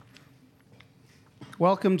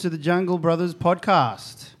Welcome to the Jungle Brothers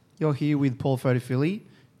podcast. You're here with Paul Photophilie,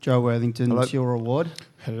 Joe Worthington, Hello. Teal Award,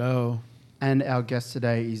 Hello. and our guest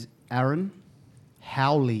today is Aaron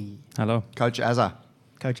Howley. Hello. Coach Azza,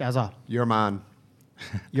 Coach Azza, you're a man.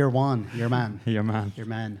 you're one, you're a man, Your man. you're a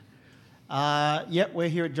man. Yep, we're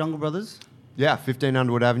here at Jungle Brothers. Yeah, 15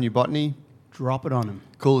 Underwood Avenue, Botany. Drop it on him.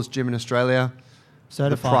 Coolest gym in Australia.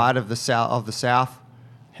 Certified. The pride of the South.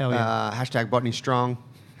 Hell yeah. Hashtag Botany Strong.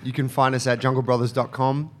 You can find us at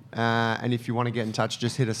junglebrothers.com. And if you want to get in touch,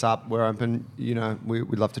 just hit us up. We're open. You know,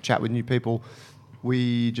 we'd love to chat with new people.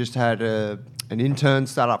 We just had an intern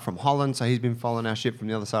start up from Holland, so he's been following our ship from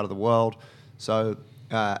the other side of the world. So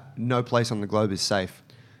no place on the globe is safe.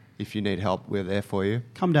 If you need help, we're there for you.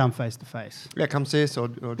 Come down face to face. Yeah, come see us or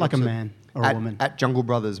Like a man or a at, woman. At Jungle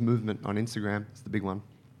Brothers Movement on Instagram. It's the big one.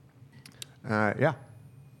 Yeah.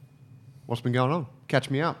 What's been going on? Catch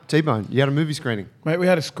me up. T-Bone, you had a movie screening. Mate, we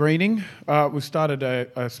had a screening. We started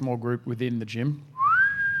a small group within the gym.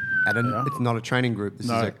 It's not a training group.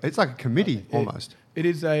 No. It's like a committee almost. It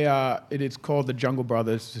is called the Jungle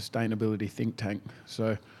Brothers Sustainability Think Tank.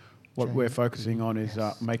 So what we're focusing on is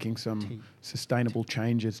making some sustainable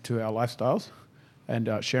changes to our lifestyles and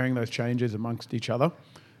sharing those changes amongst each other.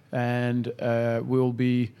 And we'll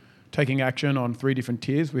be taking action on 3 different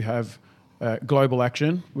tiers. We have global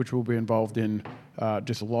action, which will be involved in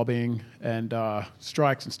just lobbying and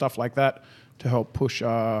strikes and stuff like that to help push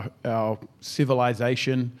our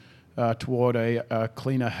civilization toward a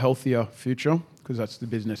cleaner, healthier future, because that's the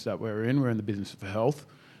business that we're in. We're in the business of health.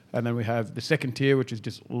 And then we have the second tier, which is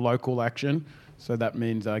just local action. So that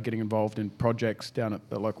means getting involved in projects down at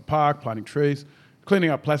the local park, planting trees, cleaning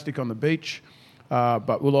up plastic on the beach.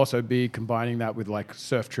 But we'll also be combining that with like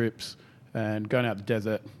surf trips and going out the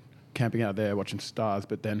desert, camping out there, watching stars,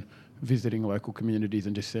 but then visiting local communities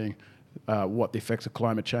and just seeing what the effects of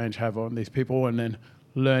climate change have on these people, and then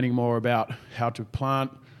learning more about how to plant,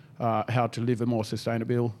 how to live a more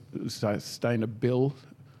sustainable.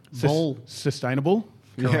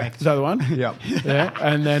 Correct. Is that the one? Yeah. Yeah,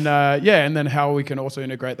 and then how we can also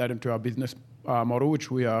integrate that into our business model, which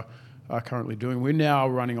we are currently doing. We're now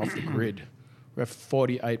running off the grid. We have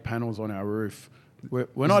 48 panels on our roof. We're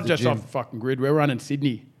not the just gym. off the fucking grid. We're running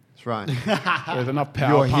Sydney. That's right. There's enough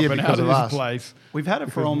power You're here pumping because out of of this us. place. We've had it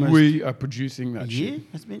for because almost we are producing a that year.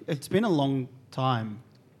 shit. It's been a long time.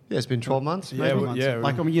 Yeah, it's been 12 months. Yeah, maybe?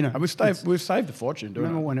 Like, I mean, you know, and we've saved the fortune doing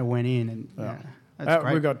remember it. when it went in and that's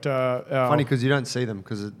great. We got Funny because you don't see them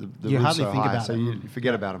because the You roof's hardly so think high, about so them. you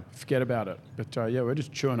forget about them. forget about it. But we're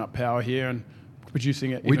just chewing up power here and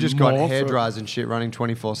producing it. We even just got more hair for- dryers and shit running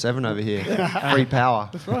 24/7 over here. Free power.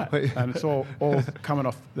 That's right, and it's all coming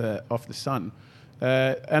off the sun.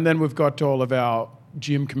 And then we've got all of our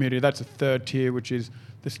gym community. That's a third tier, which is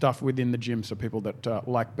the stuff within the gym. So people that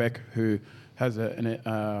like Beck, who has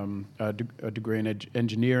a degree in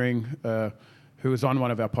engineering, who was on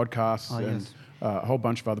one of our podcasts, and yes. a whole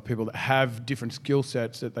bunch of other people that have different skill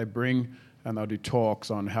sets that they bring, and they'll do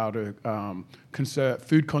talks on how to conserve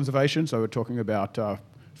food conservation. So we're talking about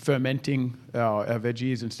fermenting our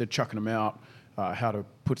veggies instead of chucking them out, how to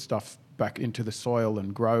put stuff back into the soil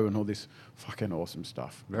and grow, and all this fucking awesome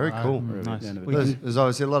stuff. Very cool. Really, nice. at the end of the day. There's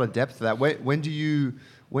obviously a lot of depth to that. When do you,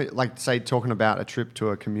 like, say, talking about a trip to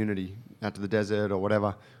a community out to the desert or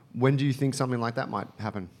whatever, when do you think something like that might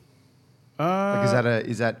happen? Like,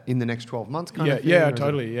 is that in the next 12 months kind of thing? Yeah, or is it-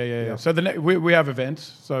 totally. Yeah. So we have events.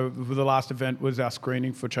 So the last event was our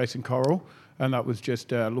screening for Chasing Coral, and that was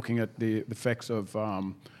just looking at the effects of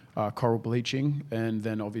coral bleaching, and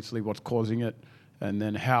then obviously what's causing it, and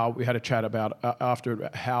then how we had a chat about after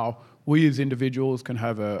how we as individuals can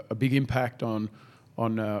have a big impact on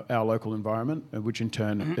our local environment, which in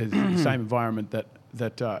turn is the same environment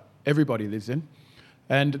that everybody lives in.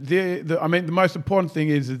 And the most important thing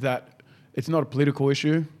is that it's not a political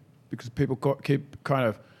issue, because people keep kind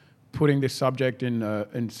of putting this subject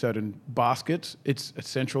in certain baskets. It's a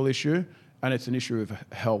central issue, and it's an issue of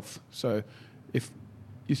health. So if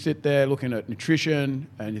you sit there looking at nutrition,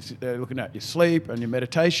 and you sit there looking at your sleep and your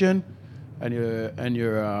meditation and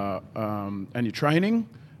your training,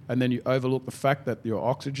 and then you overlook the fact that your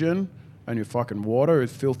oxygen and your fucking water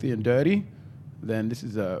is filthy and dirty, then this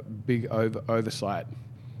is a big oversight,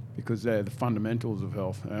 because they're the fundamentals of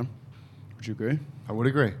health. Yeah? Would you agree? I would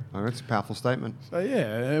agree. I mean, it's a powerful statement. So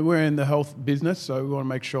yeah, we're in the health business, so we want to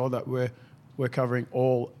make sure that we're covering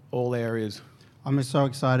all areas. I'm just so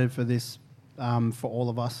excited for this, for all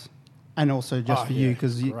of us, and also just for you,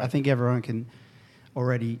 because I great. think everyone can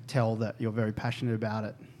already tell that you're very passionate about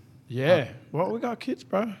it. Yeah. Well, we got kids,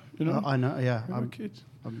 bro. You know, I know, yeah. we got kids.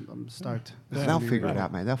 I'm stoked. They'll figure it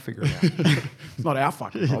out, mate. They'll figure it out. It's not our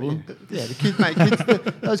fucking problem. Yeah, the kids, mate.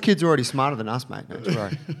 Those kids are already smarter than us, mate. Don't you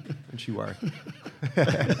worry. Don't you worry.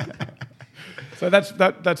 So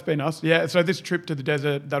that's been us. Yeah. So this trip to the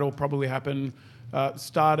desert, that'll probably happen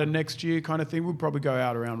start of next year, kind of thing. We'll probably go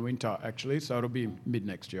out around winter, actually. So it'll be mid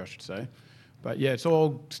next year, I should say. But yeah, it's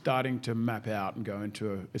all starting to map out and go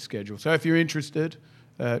into a schedule. So if you're interested,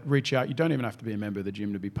 reach out. You don't even have to be a member of the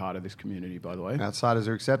gym to be part of this community, by the way. Outsiders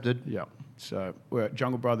are accepted. Yeah. So we're at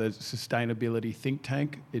Jungle Brothers Sustainability Think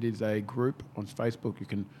Tank. It is a group on Facebook. You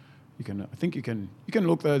can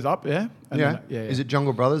look those up. Yeah. And Yeah. then, yeah. Is it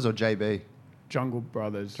Jungle Brothers or JB? Jungle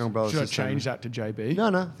Brothers? Jungle Brothers Should I Sustainable. change that to JB? No,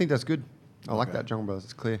 I think that's good. I like Okay. that, Jungle Brothers.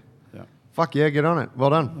 It's clear. Yeah. Fuck yeah, get on it.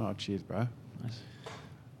 Well done. Oh, cheers, bro.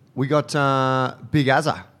 We got Big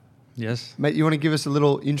Azza. Yes. Mate, you want to give us a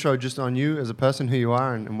little intro just on you as a person, who you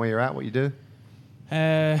are and where you're at, what you do?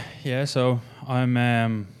 Yeah. So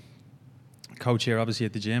I'm coach here, obviously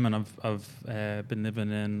at the gym, and I've been living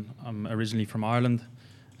in. I'm originally from Ireland.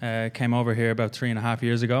 Came over here about 3.5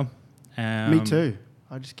 years ago. Me too.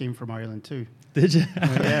 I just came from Ireland too. Did you?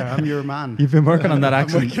 Yeah, I'm your man. You've been working on that I'm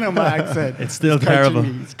accent. working on my accent. It's still It's coaching terrible.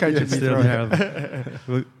 me. It's coaching It's me still through it.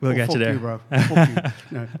 terrible. We'll Oh, get you fuck there. bro. Fuck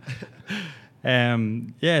you. No.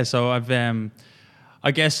 Yeah, so I've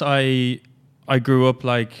I guess I grew up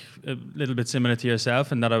like a little bit similar to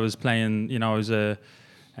yourself in that I was playing, you know, I was a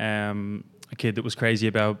kid that was crazy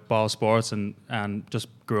about ball sports and just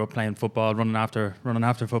grew up playing football, running after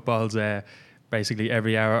footballs basically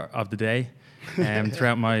every hour of the day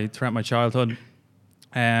throughout my childhood.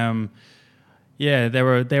 Yeah, they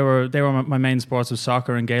were my main sports was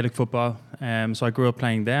soccer and Gaelic football. So I grew up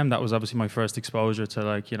playing them. That was obviously my first exposure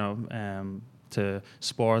to to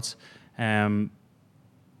sports. I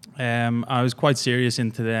was quite serious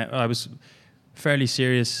into that. I was fairly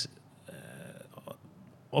serious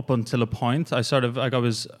up until a point. My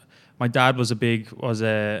dad was a big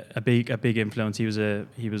influence.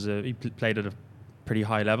 He played at a pretty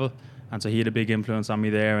high level, and so he had a big influence on me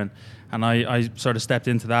there. And I sort of stepped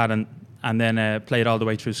into that and then played all the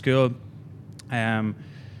way through school. Came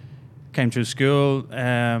through school,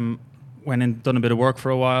 went and done a bit of work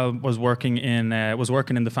for a while. Was working in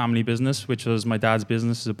the family business, which was my dad's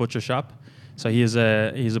business, is a butcher shop. So he's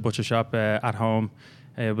a butcher shop at home.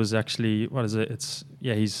 It was actually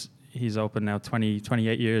he's open now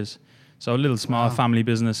 28 years. So a little small family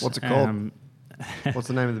business. What's it called? What's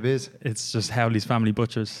the name of the biz? It's just Howley's Family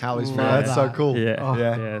Butchers. Howley's Love Family. That's so that. cool. Yeah, Oh.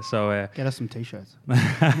 yeah. So Get us some t-shirts.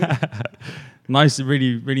 nice,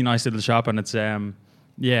 really, really nice little shop, and it's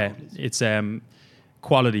it's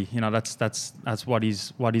quality. You know, that's what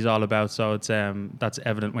he's all about. So it's that's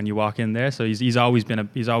evident when you walk in there. So he's always been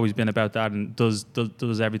about that, and does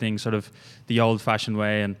everything sort of the old-fashioned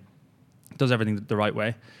way, and does everything the right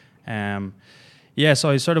way. Yeah, so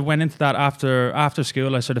I sort of went into that after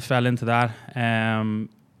school. I sort of fell into that. Done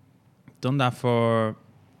that for I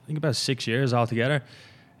think about 6 years altogether.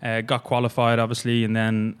 Got qualified, obviously, and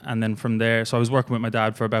then from there. So I was working with my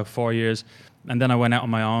dad for about 4 years, and then I went out on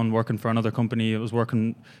my own, working for another company. I was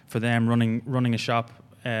working for them, running a shop,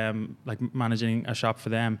 like managing a shop for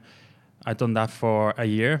them. I'd done that for a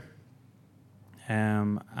year.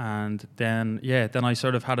 And then I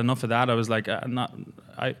sort of had enough of that. I was like,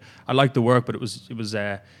 I liked the work, but it was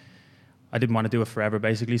I didn't want to do it forever,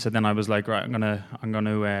 basically. So then I was like, right, I'm gonna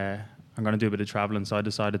do a bit of traveling. So I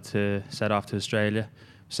decided to set off to Australia,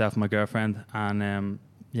 myself and my girlfriend, and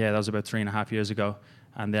that was about 3.5 years ago.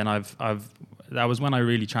 And then that was when I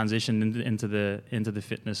really transitioned into the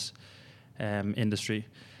fitness industry.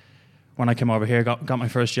 When I came over here, got my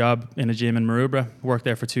first job in a gym in Maroubra, worked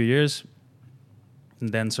there for 2 years.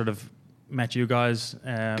 And then sort of met you guys.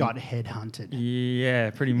 Got headhunted. Yeah,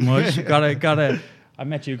 pretty much. I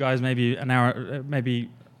met you guys maybe maybe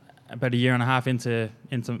about a year and a half into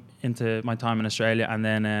my time in Australia, and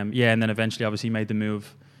then and then eventually obviously made the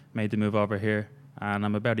move over here, and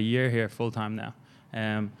I'm about a year here full time now.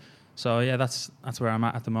 So yeah, that's where I'm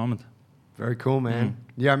at the moment. Very cool, man.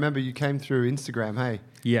 Yeah, I remember you came through Instagram. Hey,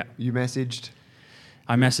 Yeah, you messaged.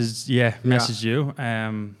 I messaged you.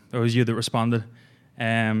 It was you that responded.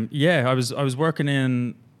 I was working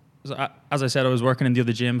in, as I said, I was working in the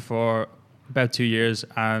other gym for about 2 years,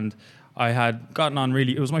 and I had gotten on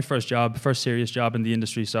really. It was my first serious job in the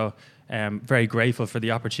industry, so very grateful for the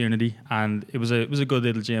opportunity. And it was a good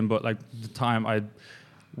little gym, but like the time I'd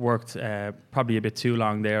worked probably a bit too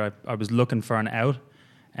long there. I was looking for an out,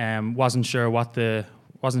 wasn't sure what the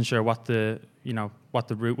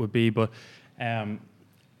route would be, but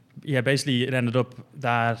basically it ended up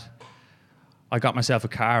that I got myself a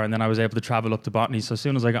car, and then I was able to travel up to Botany. So as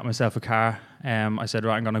soon as I got myself a car, I said,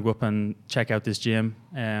 right, I'm going to go up and check out this gym,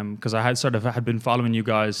 because I had been following you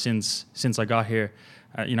guys since I got here,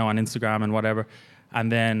 on Instagram and whatever. And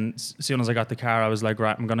then as soon as I got the car, I was like,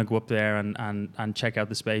 right, I'm going to go up there and check out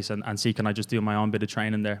the space and see, can I just do my own bit of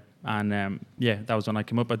training there? And that was when I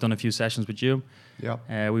came up. I'd done a few sessions with you.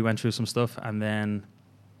 Yep. We went through some stuff, and then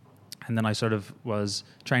I sort of was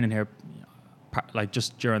training here, like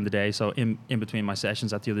just during the day, so in between my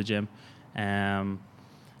sessions at the other gym, and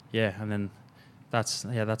then that's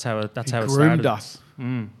how it started. Groomed us.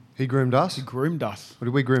 He groomed us. He groomed us. Or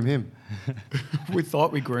did we groom him? We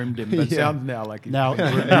thought we groomed him, but it sounds now like he's Now,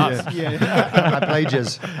 groomed us.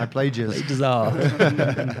 I played yours.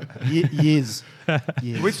 years.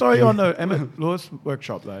 We saw you on the Emmett Lewis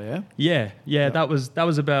workshop though, yeah? Yeah. That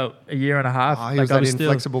was about a year and a half. Oh, he was that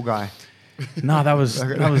inflexible guy. No, that was I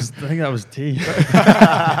think that was T.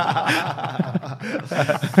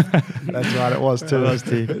 That's right, it was too. It was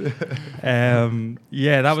T.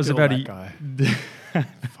 That was Still about that a guy.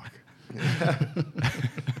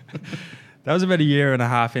 That was about a year and a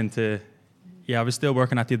half into. Yeah, I was still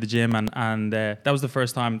working at the other gym, and that was the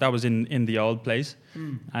first time. That was in the old place,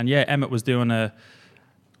 and Emmett was doing a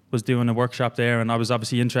workshop there, and I was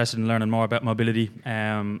obviously interested in learning more about mobility,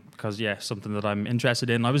 because something that I'm interested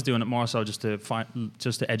in. I was doing it more so just to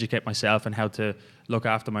educate myself and how to look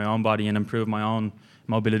after my own body and improve my own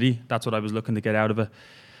mobility. That's what I was looking to get out of it.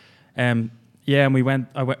 And we went.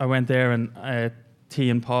 I went there, and T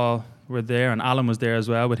and Paul were there, and Alan was there as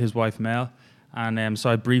well with his wife Mel, and so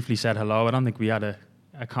I briefly said hello. I don't think we had a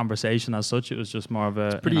conversation as such. It was just more of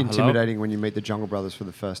a Pretty hello. intimidating when you meet the Jungle Brothers for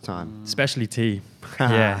the first time. Especially T.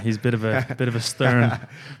 He's a bit of a stern, Got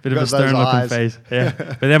those looking eyes. face. Yeah,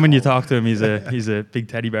 but then when you talk to him, he's a big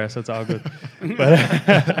teddy bear, so it's all good.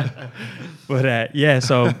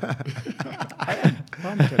 So.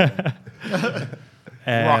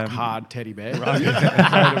 Rock hard teddy bear. Made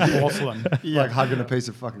of porcelain. Like hugging a piece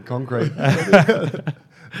of fucking concrete.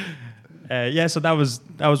 So that was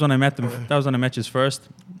when I met them. That was when I met you first,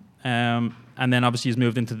 and then obviously he's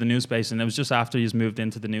moved into the new space, and it was just after he's moved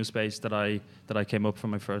into the new space that I came up for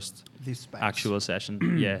my first This space. actual session.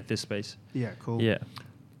 This space. Yeah, cool. Yeah,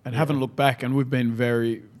 And haven't looked back, and we've been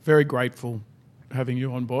very, very grateful having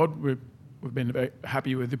you on board. We've been very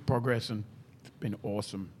happy with the progress, and it's been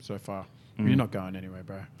awesome so far. You're not going anywhere,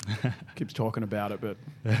 bro. Keeps talking about it, but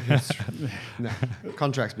No,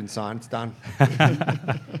 contract's been signed. It's done.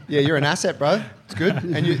 Yeah, you're an asset, bro. It's good,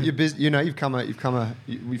 and you're busy. You've come a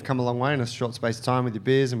long way in a short space of time with your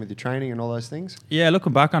beers and with your training and all those things. Yeah,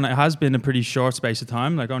 looking back on it, it has been a pretty short space of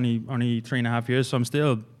time, like only 3.5 years. So I'm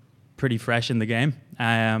still pretty fresh in the game.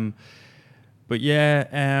 But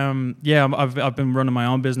I've been running my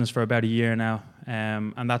own business for about a year now.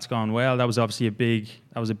 And that's gone well. That was obviously a big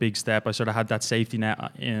step. I sort of had that safety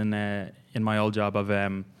net in my old job of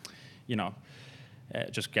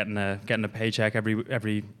just getting a paycheck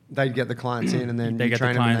every. They'd get the clients in, and then They you get the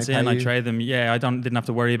train them and clients they in. pay I you. trade them. Yeah, I didn't have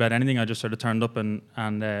to worry about anything. I just sort of turned up and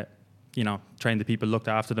trained the people, looked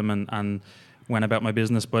after them, and went about my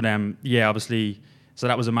business. But obviously, so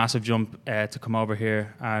that was a massive jump to come over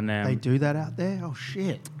here. And They do that out there? Oh,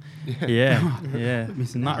 shit. yeah.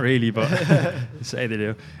 Missing Not out. really, but say they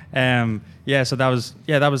do. So that was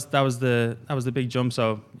the big jump.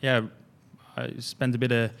 So yeah, I spent a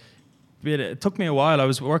bit. It took me a while. I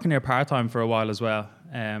was working there part time for a while as well.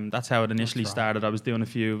 That's how it initially started. I was doing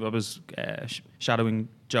I was shadowing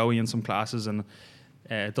Joey in some classes, and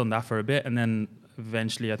done that for a bit, and then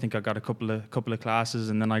eventually I think I got a couple of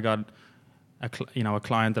classes, and then I got a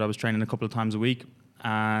client that I was training a couple of times a week,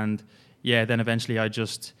 and then eventually I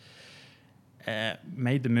just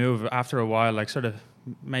made the move after a while, like sort of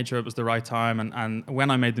made sure it was the right time, and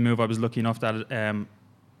when I made the move, I was lucky enough that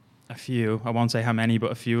a few, I won't say how many,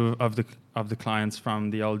 but a few of the clients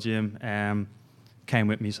from the old gym came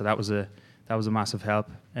with me, so that was a massive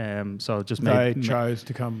help. So just they chose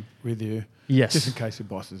to come with you. Yes. Just in case your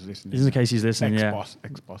boss is listening. Just in case he's listening,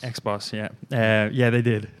 Ex-boss, yeah. They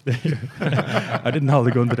did. I didn't hold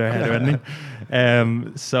a gun to their head or anything.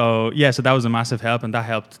 So that was a massive help, and that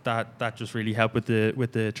helped. That just really helped with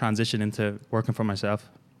the transition into working for myself.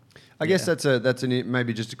 I guess that's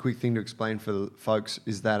maybe just a quick thing to explain for the folks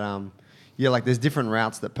is that like there's different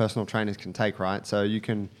routes that personal trainers can take, right? So you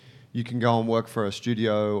can go and work for a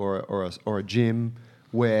studio or a gym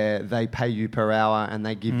where they pay you per hour and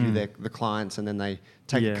they give you the clients, and then they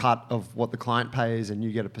take a cut of what the client pays and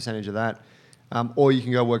you get a percentage of that. Or you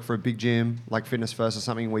can go work for a big gym like Fitness First or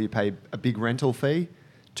something where you pay a big rental fee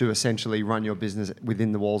to essentially run your business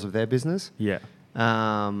within the walls of their business. Yeah.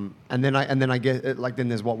 And then I get like then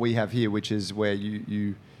there's what we have here, which is where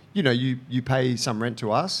you pay some rent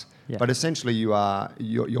to us, Yeah. but essentially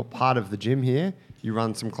you're part of the gym here. You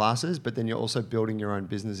run some classes, but then you're also building your own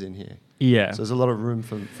business in here. Yeah. So there's a lot of room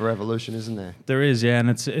for evolution, isn't there? There is, yeah, and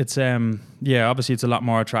it's obviously it's a lot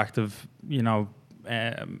more attractive,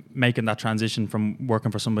 making that transition from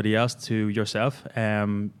working for somebody else to yourself.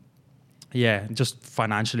 Just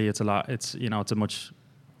financially, it's a lot. It's it's a much,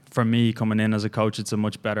 for me coming in as a coach, it's a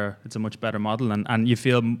much better model, and you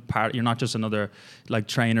feel part. You're not just another like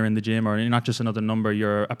trainer in the gym, or you're not just another number.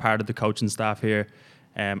 You're a part of the coaching staff here,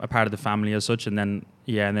 a part of the family as such, and then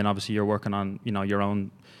obviously you're working on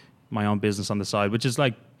my own business on the side, which is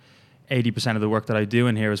like 80% of the work that I do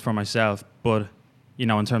in here is for myself, but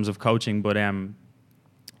in terms of coaching, but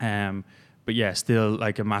yeah, still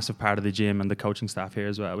like a massive part of the gym and the coaching staff here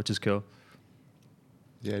as well, which is cool.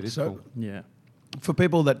 Yeah, it is So- cool. Yeah. For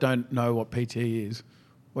people that don't know what PT is,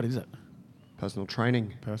 what is it? Personal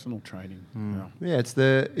training. Personal training. Yeah, it's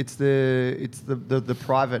the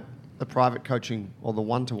private coaching or the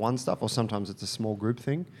one-to-one stuff, or sometimes it's a small group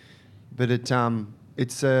thing, but it's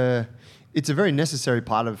a very necessary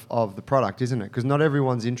part of the product, isn't it? Because not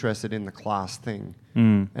everyone's interested in the class thing,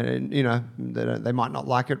 and they might not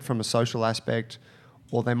like it from a social aspect,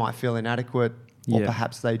 or they might feel inadequate, or Yeah.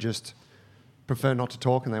 perhaps they just prefer not to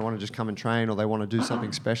talk and they want to just come and train, or they want to do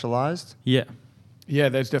something specialized. Yeah. Yeah,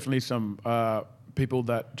 there's definitely some people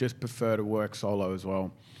that just prefer to work solo as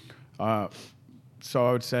well. So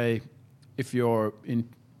I would say if you're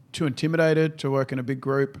too intimidated to work in a big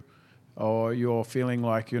group, or you're feeling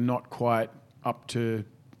like you're not quite up to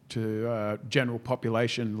general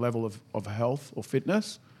population level of health or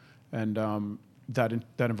fitness, and that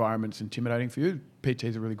environment's intimidating for you, PT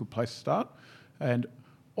is a really good place to start. And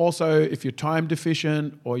also, if you're time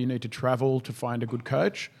deficient or you need to travel to find a good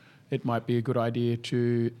coach, it might be a good idea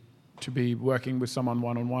to be working with someone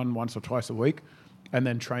one-on-one once or twice a week, and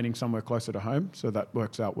then training somewhere closer to home. So that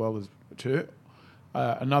works out well as too.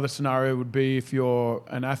 Another scenario would be if you're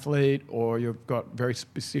an athlete or you've got very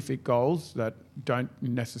specific goals that don't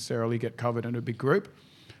necessarily get covered in a big group,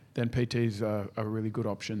 then PT's a really good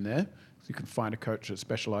option there. So you can find a coach that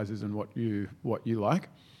specializes in what you like.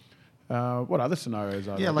 What other scenarios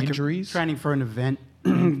are there? like Injuries? training for an event,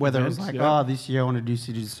 whether it's Events, like, yeah. this year I want to do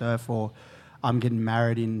city surf, or I'm getting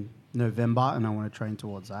married in November and I want to train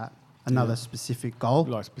towards that. Another specific goal.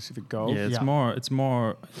 Like specific goals? Yeah,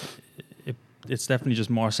 Yeah. It's definitely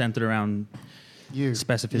just more centered around You.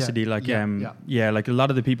 specificity. Yeah. Like a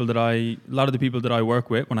lot of the people that I work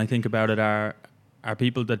with, when I think about it, are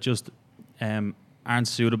people that just aren't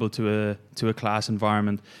suitable to a class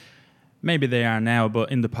environment. Maybe they are now,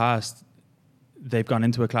 but in the past, they've gone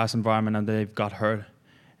into a class environment and they've got hurt,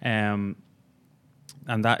 and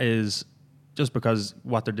that is just because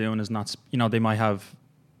what they're doing is not. They might have,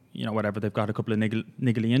 whatever, they've got a couple of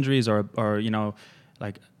niggly injuries, or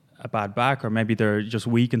like a bad back, or maybe they're just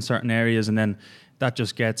weak in certain areas, and then that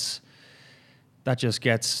just gets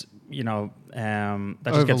Overlooked.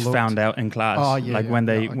 found out in class. Oh, yeah, like yeah, when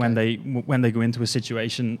they yeah, okay. when they go into a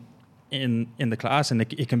situation in the class, and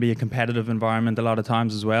it can be a competitive environment a lot of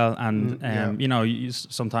times as well, and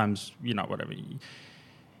sometimes whatever.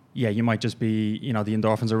 You might just be, the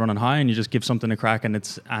endorphins are running high, and you just give something a crack,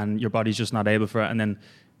 and your body's just not able for it, and then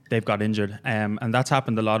they've got injured, and that's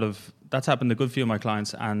happened to a good few of my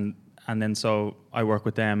clients, and then so I work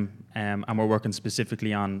with them, and we're working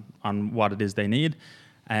specifically on what it is they need,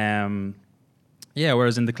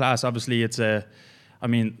 whereas in the class, obviously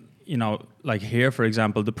like here, for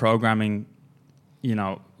example, the programming,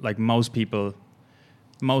 like the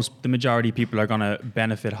majority of people are going to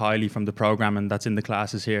benefit highly from the programming that's in the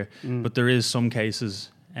classes here, but there is some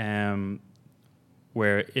cases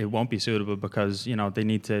where it won't be suitable because they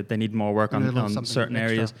need more work on something certain extra.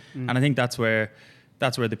 areas, and I think that's where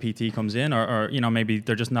the PT comes in, or maybe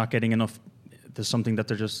they're just not getting enough. There's something that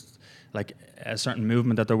they're just like a certain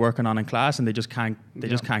movement that they're working on in class, and they just can't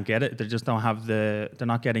get it. They just don't have they're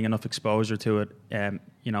not getting enough exposure to it, in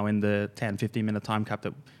the 10-15 minute time cap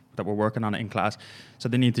that we're working on it in class. So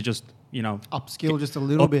they need to just Upskill just a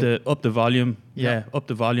little bit. up the volume, Yeah. up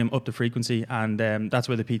the volume, up the frequency, and that's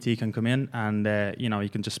where the PT can come in, and you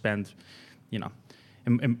can just spend,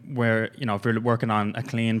 where if you're working on a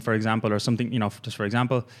clean, for example, or something, just for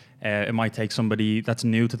example, it might take somebody that's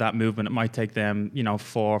new to that movement. It might take them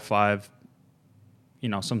 4 or 5,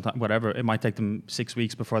 sometime whatever. It might take them 6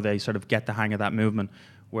 weeks before they sort of get the hang of that movement.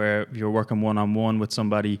 Where if you're working one-on-one with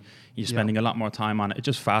somebody, you're spending a lot more time on it. It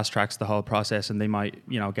just fast tracks the whole process, and they might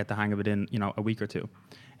get the hang of it in a week or two.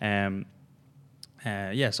 So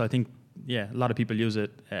I think a lot of people use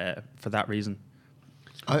it for that reason.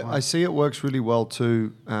 I see it works really well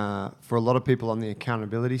too for a lot of people on the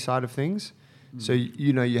accountability side of things. So,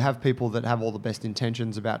 you have people that have all the best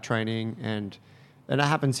intentions about training, and it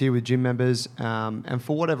happens here with gym members. And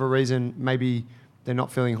for whatever reason, maybe they're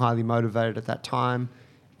not feeling highly motivated at that time,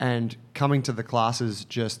 and coming to the classes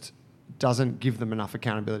just doesn't give them enough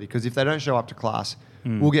accountability. Because if they don't show up to class,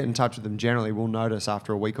 we'll get in touch with them generally. We'll notice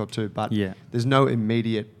after a week or two, but there's no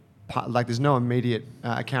immediate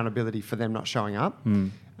accountability for them not showing up.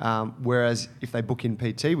 Whereas if they book in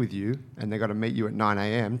PT with you and they got to meet you at 9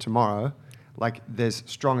 a.m. tomorrow, like there's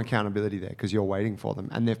strong accountability there because you're waiting for them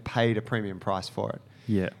and they've paid a premium price for it.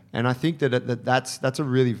 Yeah. And I think that's a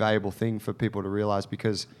really valuable thing for people to realize,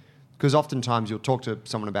 because oftentimes you'll talk to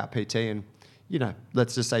someone about PT and,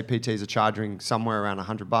 let's just say PTs are charging somewhere around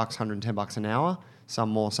 $100, $110 an hour, some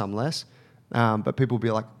more, some less. But people will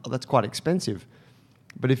be like, oh, that's quite expensive.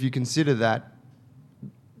 But if you consider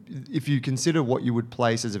what you would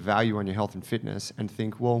place as a value on your health and fitness and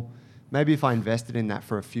think, well, maybe if I invested in that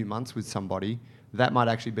for a few months with somebody, that might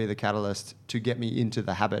actually be the catalyst to get me into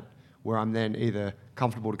the habit where I'm then either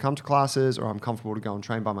comfortable to come to classes, or I'm comfortable to go and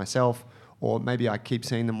train by myself, or maybe I keep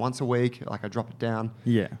seeing them once a week, like I drop it down.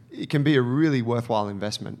 Yeah. It can be a really worthwhile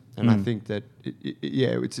investment. And I think that,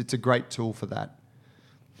 it's a great tool for that.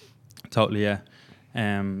 Totally, yeah.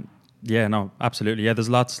 Yeah, no, absolutely. Yeah, there's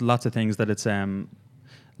lots of things that it's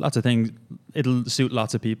it'll suit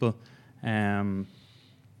lots of people.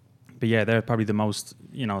 But yeah, they're probably the most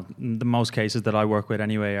cases that I work with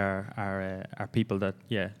anyway are people that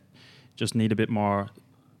just need a bit more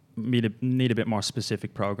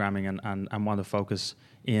specific programming and want to focus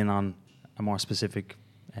in on a more specific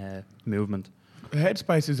movement.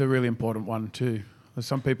 Headspace is a really important one too. There's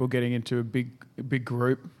some people getting into a big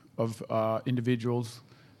group of individuals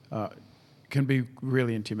can be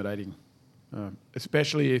really intimidating,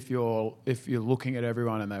 especially if you're looking at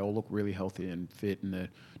everyone and they all look really healthy and fit and they're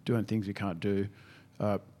doing things you can't do.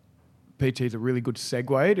 PT is a really good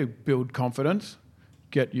segue to build confidence,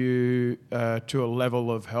 get you to a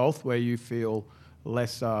level of health where you feel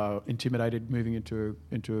less intimidated moving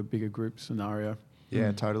into a bigger group scenario.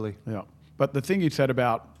 Yeah, totally. Yeah, but the thing you said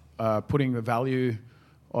about putting the value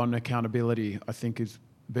on accountability, I think has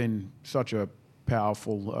been such a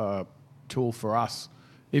powerful tool for us,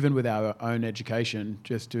 even with our own education,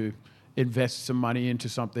 just to invest some money into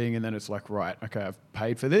something and then it's like, right, okay, I've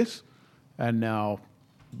paid for this, and now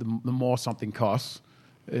the more something costs,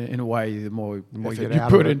 in a way, the more you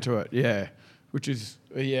put into it. Yeah, which is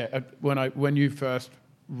when you first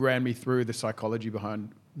ran me through the psychology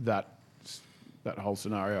behind that whole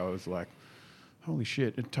scenario, I was like, holy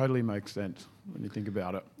shit, it totally makes sense when you think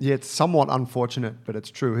about it. Yeah, it's somewhat unfortunate, but it's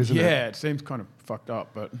true, isn't it? Yeah, it seems kind of fucked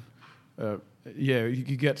up, but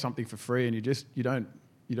you get something for free and you don't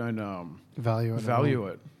value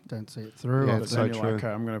it. Don't see it through. Yeah, But it's then so you're true.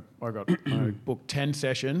 like, okay, I booked 10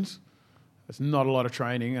 sessions. It's not a lot of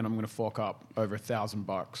training, and I'm going to fork up over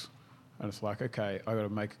 $1,000. And it's like, okay, I got to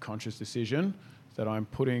make a conscious decision that I'm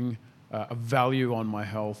putting a value on my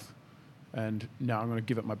health, and now I'm going to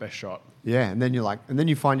give it my best shot. Yeah, and then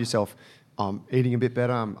you find yourself eating a bit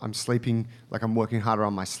better. I'm sleeping, like I'm working harder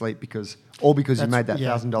on my sleep because you made that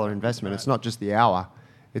 $1,000 investment. Right. It's not just the hour.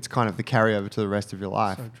 It's kind of the carryover to the rest of your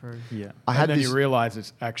life. So true. Yeah. And then you realize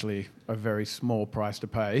it's actually a very small price to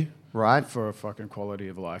pay, right, for a fucking quality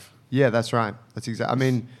of life. Yeah, that's right. That's exactly. I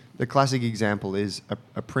mean, the classic example is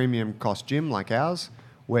a premium cost gym like ours,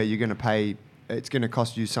 where you're going to pay. It's going to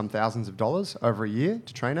cost you some thousands of dollars over a year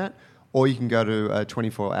to train at, or you can go to a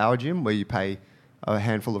 24-hour gym where you pay a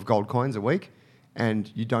handful of gold coins a week, and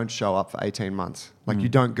you don't show up for 18 months. Like you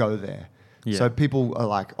don't go there. Yeah. So people are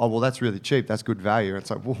like, oh, well, that's really cheap. That's good value. And it's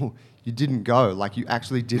like, well, you didn't go. Like you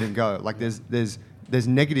actually didn't go. Like there's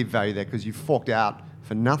negative value there because you forked out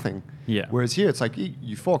for nothing. Yeah. Whereas here it's like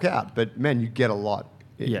you fork out, but man, you get a lot.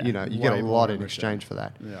 Yeah. You get a lot in exchange for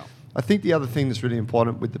that. Yeah. I think the other thing that's really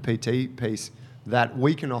important with the PT piece that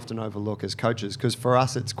we can often overlook as coaches, because for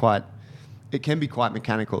us it can be quite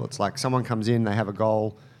mechanical. It's like someone comes in, they have a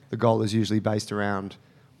goal. The goal is usually based around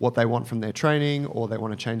what they want from their training, or they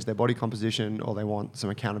want to change their body composition, or they want some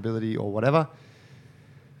accountability or whatever.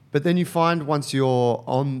 But then you find when you're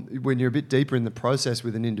a bit deeper in the process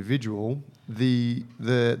with an individual, the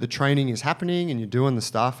training is happening and you're doing the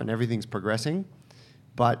stuff and everything's progressing,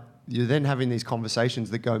 but you're then having these conversations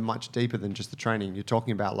that go much deeper than just the training. You're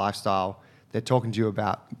talking about lifestyle. They're talking to you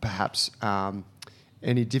about perhaps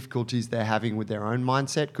any difficulties they're having with their own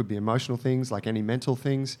mindset. Could be emotional things, like any mental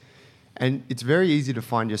things. And it's very easy to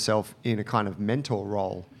find yourself in a kind of mentor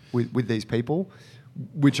role with these people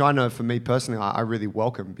which I know for me personally, I really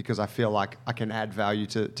welcome, because I feel like I can add value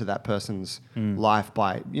to that person's life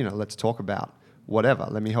by, let's talk about whatever.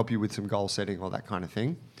 Let me help you with some goal setting or that kind of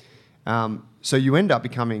thing. So you end up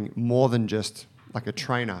becoming more than just like a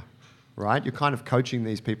trainer, right? You're kind of coaching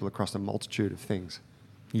these people across a multitude of things.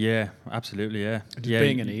 Yeah, absolutely. Yeah, Just yeah.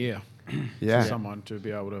 being an ear Yeah. to someone to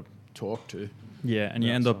be able to talk to. Yeah, and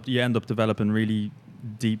you end up developing really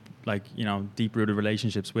deep, like deep rooted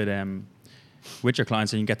relationships with your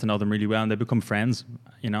clients, and you get to know them really well, and they become friends.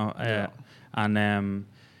 And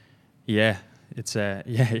it's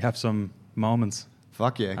you have some moments.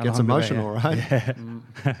 Fuck yeah, it gets emotional, right? Yeah,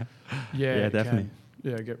 Yeah, yeah, it definitely.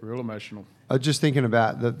 can. Yeah, get real emotional. I was just thinking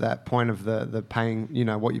about that point of the paying,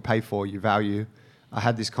 what you pay for, you value. I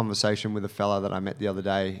had this conversation with a fella that I met the other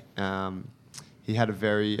day. He had he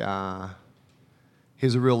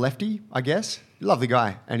was a real lefty, I guess. Lovely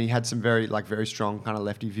guy. And he had some very strong kind of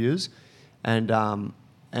lefty views. And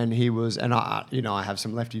he was, and I have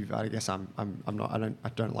some lefty, I guess I'm not, I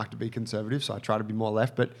don't like to be conservative, so I try to be more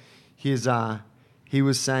left. But he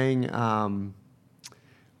was saying,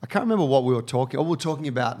 I can't remember what we were talking. Oh, we were talking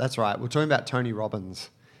about. That's right. We're talking about Tony Robbins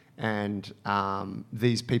and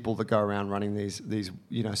these people that go around running these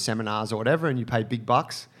seminars or whatever, and you pay big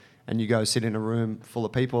bucks, and you go sit in a room full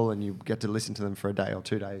of people, and you get to listen to them for a day or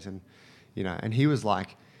 2 days, and and he was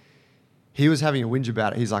like, he was having a whinge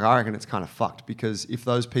about it. He's like, I reckon it's kind of fucked, because if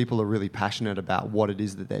those people are really passionate about what it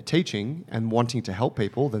is that they're teaching and wanting to help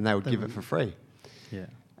people, then they would give it for free. Yeah.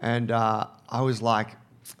 And I was like,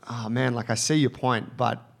 oh man, like I see your point,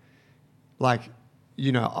 but like,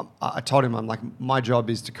 I told him, I'm like, my job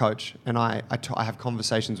is to coach, and I have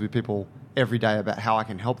conversations with people every day about how I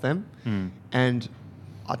can help them. And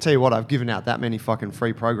I'll tell you what, I've given out that many fucking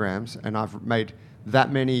free programs, and I've made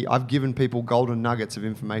I've given people golden nuggets of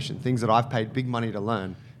information, things that I've paid big money to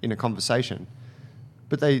learn in a conversation,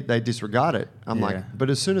 but they disregard it. I'm like, but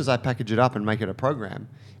as soon as I package it up and make it a program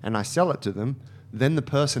and I sell it to them, then the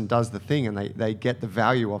person does the thing, and they get the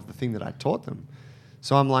value of the thing that I taught them.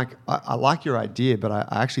 So I'm like, I like your idea, but I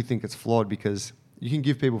actually think it's flawed, because you can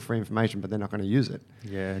give people free information, but they're not going to use it.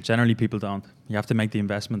 Yeah, generally people don't. You have to make the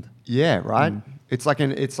investment. Yeah, right.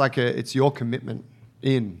 It's your commitment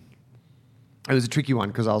in. It was a tricky one,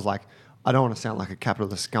 because I was like, I don't want to sound like a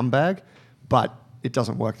capitalist scumbag, but it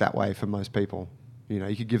doesn't work that way for most people.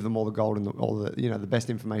 You could give them all the gold and all the the best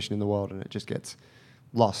information in the world, and it just gets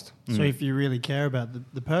lost. So if you really care about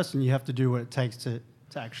the person, you have to do what it takes to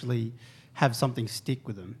actually have something stick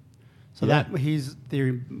with them. So that his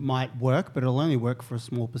theory might work, but it'll only work for a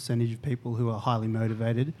small percentage of people who are highly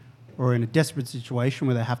motivated or in a desperate situation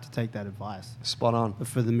where they have to take that advice. Spot on. But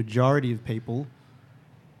for the majority of people,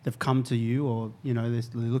 they've come to you, or they're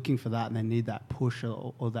looking for that, and they need that push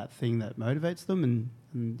or that thing that motivates them,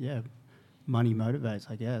 and yeah, money motivates,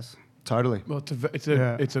 I guess. Totally. Well,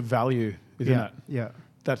 it's a value, isn't it? Yeah.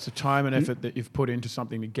 That's the time and effort that you've put into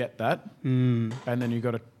something to get that, and then you've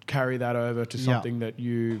got to carry that over to something that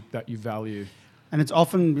you value. And it's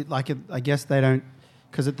often like I guess they don't,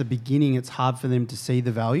 because at the beginning it's hard for them to see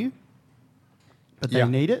the value, but they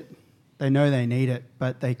need it. They know they need it,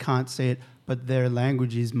 but they can't see it. But their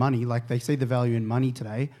language is money. Like they see the value in money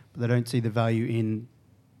today, but they don't see the value in,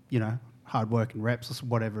 hard work and reps or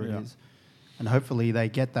whatever it is. And hopefully they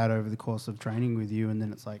get that over the course of training with you, and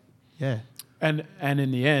then it's like, yeah. And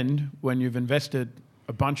in the end, when you've invested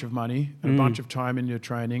a bunch of money and a bunch of time in your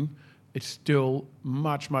training, it's still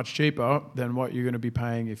much, much cheaper than what you're going to be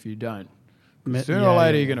paying if you don't. Sooner or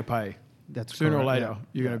later, you're going to pay. That's Sooner or correct, later,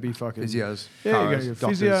 you're going to be fucking... Physios, Yeah, you're going chiros, to get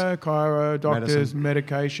doctors, physio, chiro, doctors, medicine.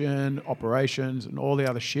 medication, operations, and all the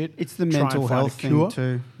other shit. It's the Try and mental find a health cure,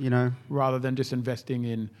 thing too, rather than just investing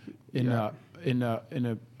in a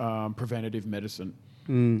preventative medicine.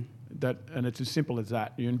 And it's as simple as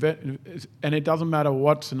that. You and it doesn't matter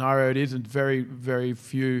what scenario it is. And very, very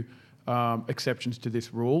few exceptions to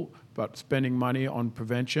this rule. But spending money on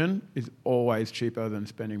prevention is always cheaper than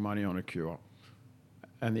spending money on a cure,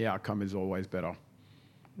 and the outcome is always better.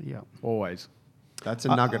 Yeah. Always. That's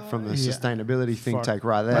a nugget from the sustainability think tank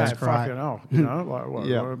right there. That's right. Fucking hell. Like what?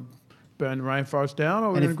 Burn the rainforest down,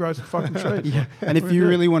 or we're And going to grow some fucking trees? And if you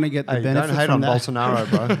really want to get the Hey, benefit don't hate from on that, Bolsonaro,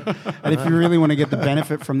 bro. and if you really want to get the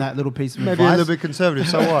benefit from that little piece of Maybe a advice, little bit conservative.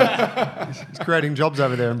 So what? He's creating jobs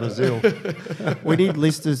over there in Brazil. we need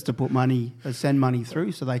listers to put money, send money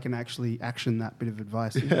through, so they can actually action that bit of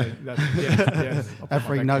advice. That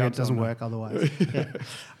free nugget doesn't work otherwise.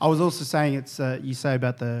 I was also saying it's you say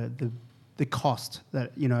about the cost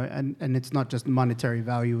that and it's not just monetary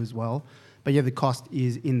value as well, but the cost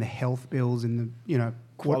is in the health bills, in the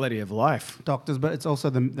Quality of life. doctors, but it's also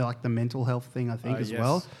the mental health thing, I think, as Yes.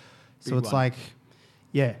 well. So Big it's one. like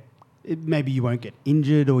maybe you won't get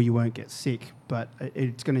injured or you won't get sick, but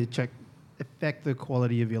it's going to affect the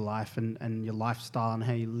quality of your life and your lifestyle and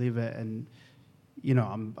how you live it. And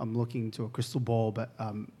I'm looking to a crystal ball, but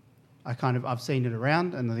I've seen it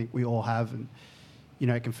around, and I think we all have, and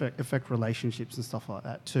it can affect relationships and stuff like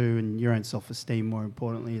that too, and your own self-esteem, more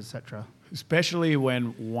importantly, etc. Especially when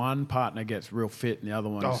one partner gets real fit and the other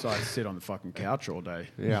one decides to sit on the fucking couch all day.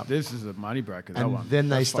 Yeah. This is a money breaker, that And one. then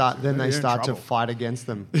they start You're in to trouble. fight against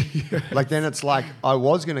them. Like then it's like, I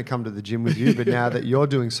was going to come to the gym with you, but now that you're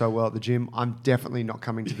doing so well at the gym, I'm definitely not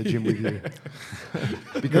coming to the gym with you.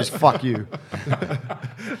 Because fuck you.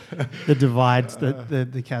 The divides,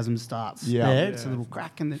 the chasm starts. Yeah. There, it's a little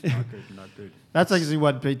crack, and No good. that's actually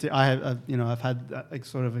what PT. I have, I've had that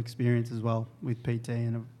sort of experience as well with PT,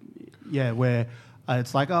 and where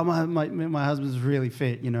it's like, oh, my husband's really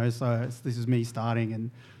fit, so this is me starting,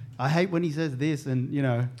 and I hate when he says this, and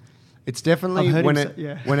It's definitely I've heard when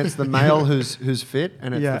him when it's the male who's fit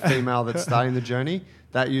and it's Yeah. the female that's starting the journey.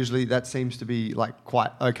 That seems to be like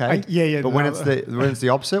quite okay. Yeah. But when it's the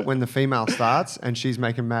opposite, when the female starts and she's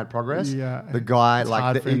making mad progress, Yeah. the guy It's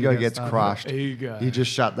hard like for the him to ego get gets started. crushed.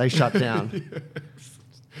 Ego. They shut down.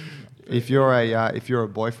 If you're a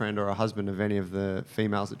boyfriend or a husband of any of the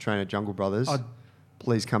females that train at Jungle Brothers,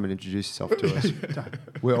 please come and introduce yourself to us.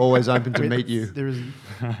 We're always open to meet you. There is,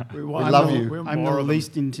 We love you. I'm the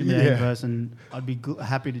least intimidating person. I'd be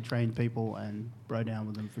happy to train people and bro down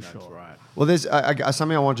with them for That's sure. right. Well, there's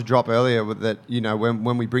something I wanted to drop earlier with that.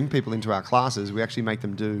 When we bring people into our classes, we actually make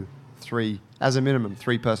them do 3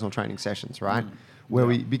 personal training sessions, right?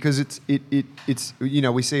 Because it's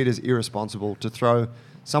we see it as irresponsible to throw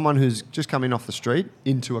someone who's just come in off the street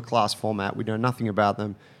into a class format. We know nothing about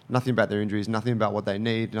them, nothing about their injuries, nothing about what they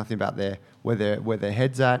need, nothing about where their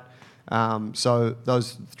head's at. So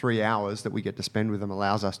those 3 hours that we get to spend with them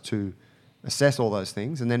allows us to assess all those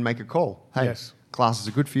things and then make a call. Hey, Yes. classes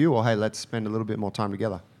are good for you, or hey, let's spend a little bit more time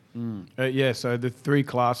together. So the 3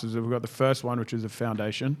 classes, we've got the first one, which is the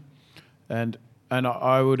foundation. And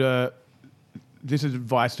I would, this is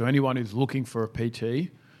advice to anyone who's looking for a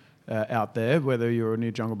PT out there, whether you're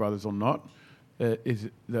near Jungle Brothers or not, is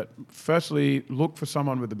that firstly, look for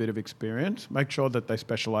someone with a bit of experience. Make sure that they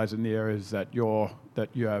specialize in the areas that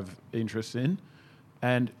you have interest in,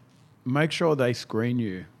 and make sure they screen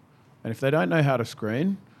you. And if they don't know how to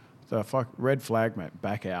screen, red flag, mate,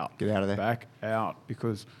 back out. Get out of there. Back out,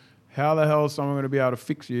 because how the hell is someone going to be able to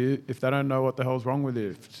fix you if they don't know what the hell's wrong with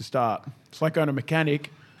you to start? It's like going to a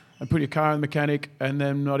mechanic and put your car in the mechanic and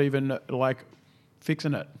then not even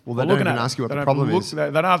fixing it. Well, they Or don't looking even at it. ask you what They the don't problem look- is.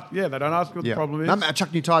 They don't ask you what the problem is. No, man,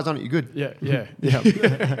 chuck new tyres on it, you're good. Yeah.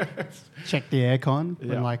 Check the aircon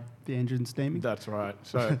Yeah. when the engine's steaming. That's right.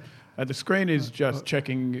 So the screen is just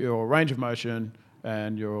checking your range of motion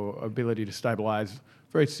and your ability to stabilize.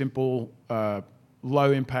 Very simple,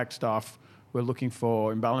 low impact stuff. We're looking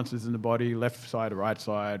for imbalances in the body, left side to right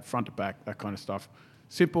side, front to back, that kind of stuff.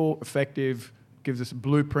 Simple, effective, gives us a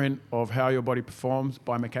blueprint of how your body performs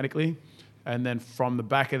biomechanically. And then from the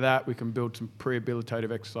back of that, we can build some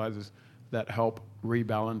pre-habilitative exercises that help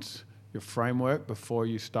rebalance your framework before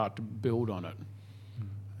you start to build on it.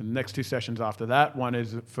 And the next 2 sessions after that, one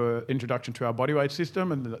is for introduction to our bodyweight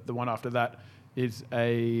system, and the one after that is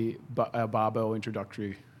a barbell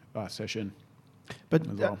introductory session. But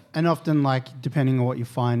as well. and often, depending on what you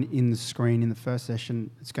find in the screen in the first session,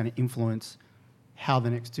 it's going to influence how the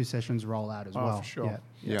next 2 sessions roll out as well. For sure.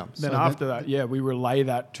 Yeah. Then So after that, we relay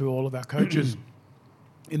that to all of our coaches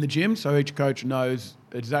in the gym, so each coach knows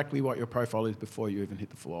exactly what your profile is before you even hit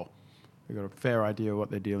the floor. You've got a fair idea of what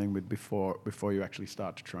they're dealing with before you actually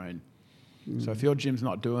start to train. So if your gym's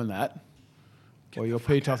not doing that, or your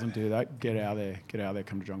PT doesn't do that, get out there,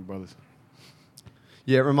 come to Jungle Brothers.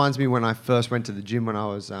 Yeah, it reminds me when I first went to the gym when I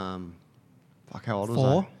was, how old was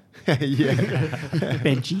 4? I? Yeah.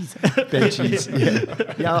 Benchies.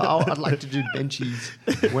 Benchies. Yeah, I'd like to do benchies.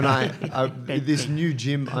 When this new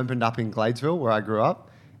gym opened up in Gladesville where I grew up,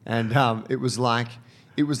 and it was like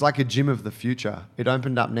a gym of the future. It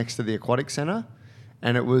opened up next to the aquatic center,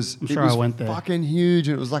 and it was I went there. fucking huge,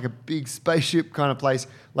 and it was like a big spaceship kind of place.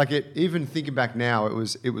 Even thinking back now, it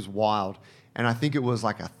was wild, and I think it was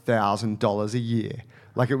like $1,000 a year.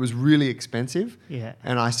 It was really expensive. Yeah.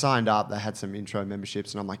 And I signed up. They had some intro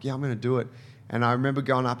memberships, and I'm like, yeah, I'm going to do it. And I remember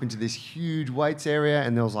going up into this huge weights area,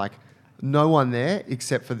 and there was no one there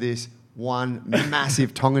except for this one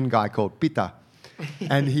massive Tongan guy called Pita.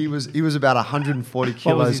 And he was about 140 kilos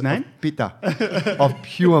What was his name? of Pita, of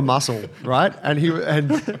pure muscle, right?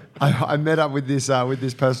 And I met up with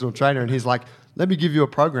this personal trainer, and he's like, let me give you a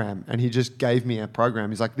program. And he just gave me a program.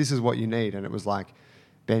 He's like, this is what you need. And it was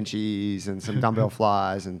benchies and some dumbbell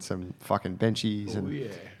flies and some fucking benchies and yeah.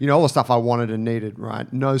 you know, all the stuff I wanted and needed,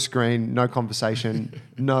 right? No screen, no conversation,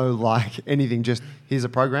 no like anything, just here's a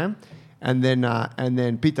program. And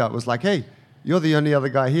then Peter was like, hey, you're the only other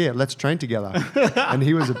guy here. Let's train together. And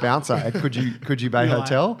he was a bouncer at Coogee Bay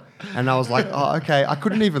Hotel. And I was like, oh, okay. I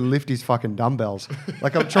couldn't even lift his fucking dumbbells.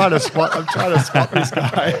 Like I'm trying to squat this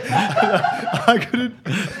guy. I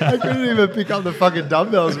couldn't even pick up the fucking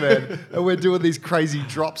dumbbells, man. And we're doing these crazy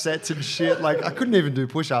drop sets and shit. Like I couldn't even do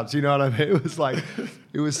push-ups. You know what I mean?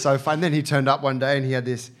 It was so fun. Then he turned up one day and he had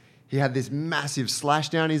this massive slash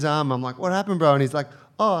down his arm. I'm like, what happened, bro? And he's like,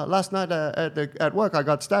 oh, last night at work I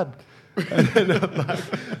got stabbed. And then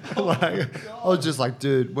I was just like,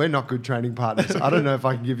 dude, we're not good training partners. I don't know if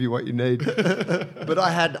I can give you what you need. But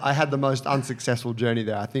I had the most unsuccessful journey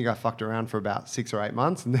there. I think I fucked around for about 6 or 8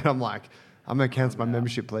 months, and then I'm like, I'm gonna cancel my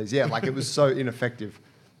membership, please. Yeah, like it was so ineffective.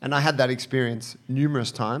 And I had that experience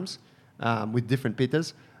numerous times with different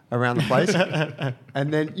pitters around the place.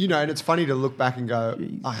 And then, you know, and it's funny to look back and go,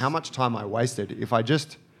 oh, how much time I wasted if I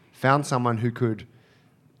just found someone who could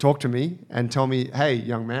talk to me and tell me, hey,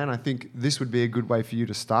 young man, I think this would be a good way for you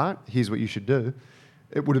to start. Here's what you should do.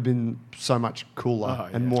 It would have been so much cooler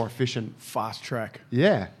and more efficient. Fast track.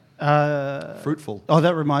 Yeah. Fruitful. Oh,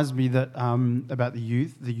 that reminds me that about the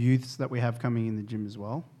youths that we have coming in the gym as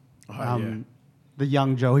well. Oh, yeah. The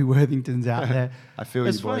young Joey Worthingtons out there. I feel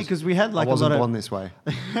it's you, funny boys. because we had like I wasn't a lot born of this way.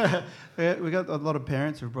 we got a lot of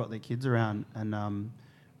parents who've brought their kids around, and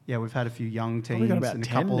we've had a few young teens got about and a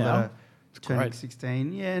 10 couple now. that are It's turning great.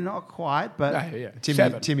 16. Yeah, not quite, but Yeah.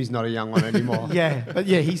 Timmy's not a young one anymore.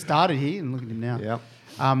 he started here, and look at him now.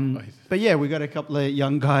 Yeah. But yeah, we got a couple of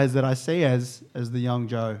young guys that I see as the young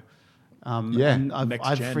Joe. Yeah, and I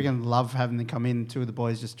next gen. freaking love having them come in. 2 of the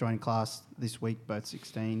boys just joined class this week, both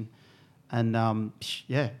 16, and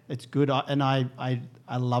it's good. I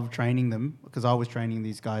love training them because I was training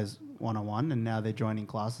these guys one-on-one, and now they're joining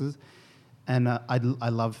classes, and I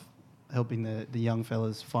love helping the young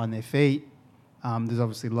fellas find their feet. There's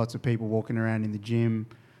obviously lots of people walking around in the gym.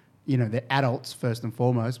 You know, they're adults first and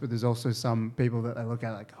foremost, but there's also some people that they look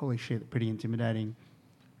at like, holy shit, they're pretty intimidating.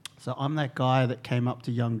 So I'm that guy that came up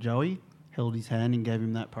to young Joey, held his hand and gave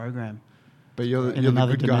him that program. But you're In the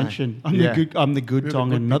another good dimension. guy. I'm the good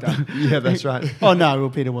Tongan, not the... Yeah, that's right. Oh, no, well,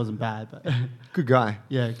 Peter wasn't bad, but... Good guy.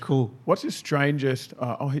 Yeah, cool. What's the strangest?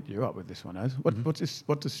 I'll hit you up with this one, Az.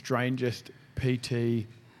 What's the strangest PT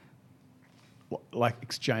like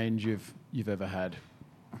exchange you've ever had?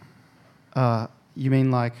 You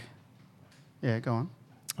mean like... Yeah, go on.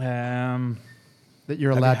 That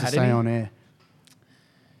you're Have you allowed to had say any? on air.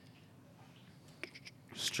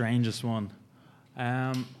 Strangest one.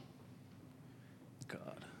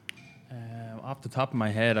 Off the top of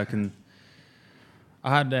my head, I don't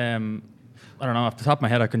know. Off the top of my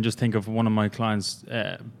head, I can just think of one of my clients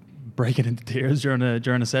breaking into tears during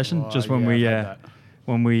a session. Oh, Just yeah,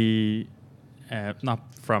 when we not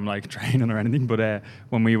from like training or anything, but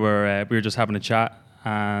when we were just having a chat,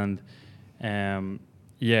 and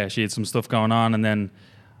she had some stuff going on, and then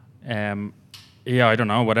I don't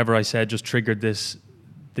know, whatever I said just triggered this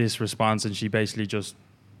response, and she basically just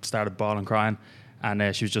started bawling, crying,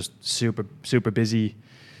 and she was just super busy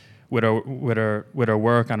with her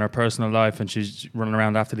work and her personal life, and she's running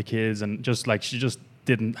around after the kids, and just like she just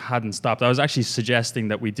hadn't stopped. I was actually suggesting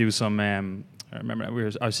that we do some. I remember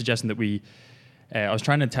I was suggesting that we. I was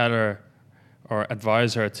trying to tell her or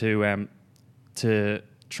advise her to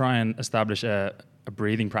try and establish a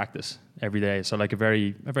breathing practice every day. So like a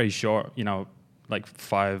very short, like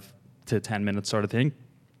 5 to 10 minutes sort of thing.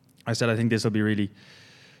 I said I think this will be really,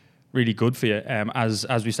 really good for you.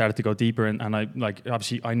 As we started to go deeper, and I like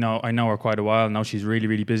obviously I know her quite a while. I know she's really,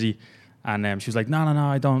 really busy, and she was like, no,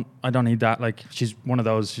 I don't need that. Like she's one of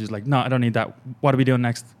those. She's like, no, I don't need that. What are we doing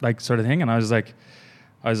next? Like sort of thing. And I was like,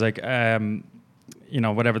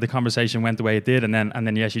 whatever. The conversation went the way it did, and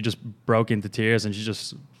then she just broke into tears, and she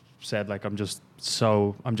just said like, I'm just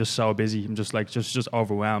so busy. I'm just like just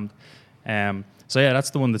overwhelmed. So yeah,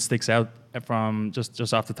 that's the one that sticks out from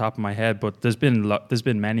just off the top of my head. But there's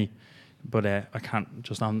been many, but I can't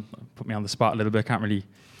put me on the spot a little bit. I can't really.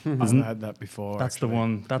 I've had that before. That's actually. the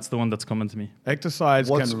one. That's the one that's coming to me. Exercise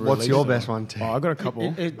What's can release your it. best one, Tim? Oh, I've got a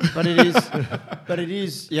couple. But it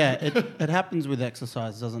is. Yeah, it happens with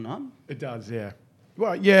exercise, doesn't it? It does, yeah.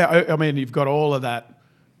 Well, yeah, I mean, you've got all of that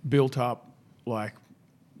built up, like,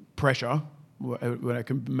 pressure when it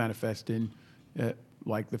can manifest in,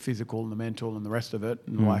 like, the physical and the mental and the rest of it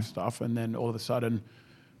and life stuff. And then all of a sudden,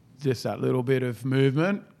 just that little bit of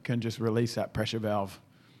movement can just release that pressure valve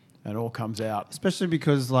and it all comes out. Especially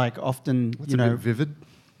because, like, often, That's a bit vivid.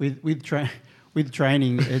 with with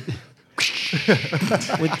training,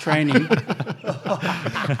 with training,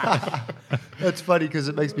 That's funny because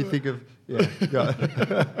it makes me think of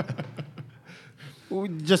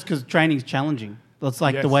just because training's challenging. It's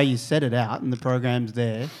like the Yes. way you set it out and the program's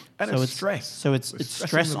there. And so it's stress. So it's It's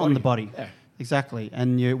stress on the body. Yeah. Exactly.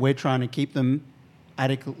 And we're trying to keep them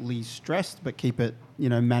adequately stressed, but keep it,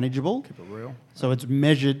 manageable. Keep it real. So it's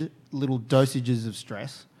measured little dosages of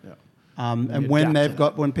stress. Yeah. And you when adapt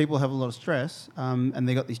to when people have a lot of stress, and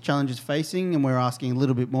they've got these challenges facing, and we're asking a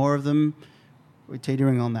little bit more of them, we're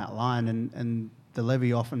teetering on that line, and the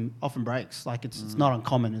levy often breaks. Like it's not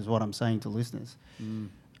uncommon, is what I'm saying to listeners.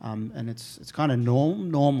 And it's kind of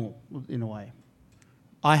normal in a way.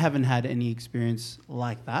 I haven't had any experience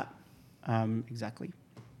like that, exactly,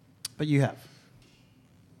 but you have.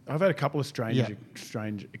 I've had a couple of strange Yeah.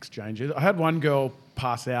 exchanges. I had one girl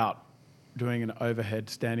pass out doing an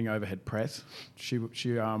standing overhead press. She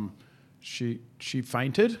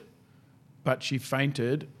fainted, but she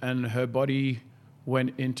fainted and her body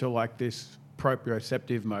went into like this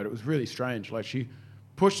proprioceptive mode. It was really strange. Like she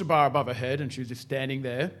pushed the bar above her head and she was just standing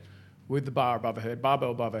there with the bar above her head,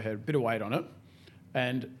 barbell above her head, a bit of weight on it.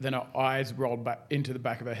 And then her eyes rolled back into the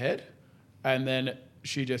back of her head. And then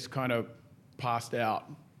she just kind of passed out.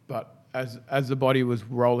 But as the body was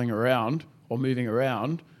rolling around or moving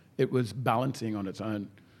around, it was balancing on its own.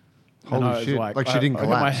 Holy And I was shit. Like she didn't I got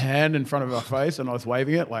my collapse. hand in front of her face and I was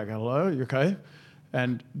waving it like, hello, you okay?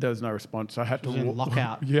 And there was no response. So I had to was in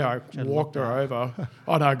lockout. Yeah, She I had walked her over.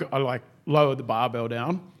 Oh no, I like lowered the barbell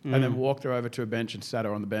down and then walked her over to a bench and sat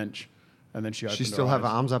her on the bench. And then she opened She still have her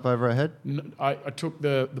eyes. arms up over her head? I took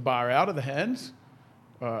the bar out of the hands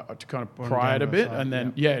to kind of Brought pry them it a down bit, to the side, and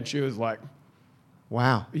then and she was like,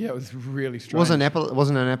 Wow. yeah, it was really strange.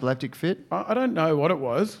 Wasn't an epileptic fit? I don't know what it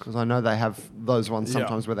was Because I know they have those ones Yeah.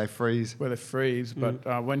 sometimes where they freeze. where they freeze,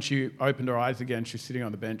 but when she opened her eyes again, she was sitting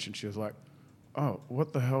on the bench and she was like, "Oh,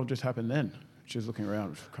 what the hell just happened then?" She was looking around, it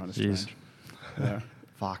was kind of Jeez. strange. Yeah.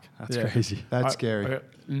 Fuck. That's Yeah. crazy. That's scary.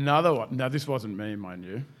 Another one. Now, this wasn't me, mind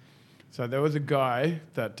you. So there was a guy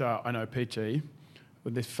that I know, PT,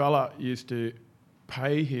 but this fella used to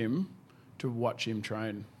pay him to watch him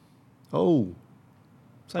train. Oh.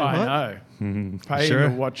 Say I what? know. Pay Sure,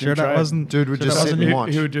 him to watch sure him that train. wasn't. Dude would sure just that sit wasn't and you?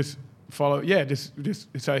 watch. He would just follow. Yeah, just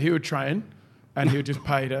so he would train, and he would just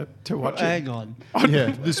pay to watch it. Hang on.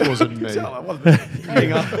 Yeah, this wasn't me. Tell I wasn't me.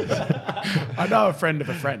 Hang on. I know a friend of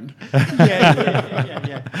a friend.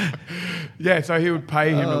 yeah. Yeah, so he would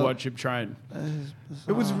pay him to watch him train.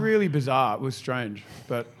 It was really bizarre. It was strange,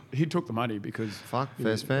 but he took the money because Fuck, it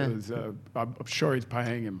fair's fair. was, I'm sure he's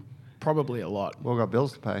paying him probably a lot. We've all got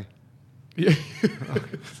bills to pay. Yeah.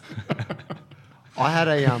 I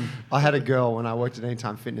had a girl when I worked at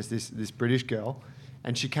Anytime Fitness, this British girl,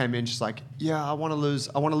 and she came in, she's like, yeah, I want to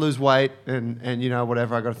lose weight and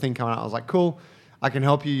whatever, I got a thing coming out. I was like, cool, I can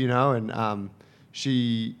help you, and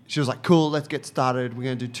she was like, cool, let's get started. We're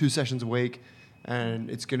going to do 2 sessions a week and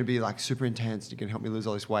it's going to be like super intense. You can help me lose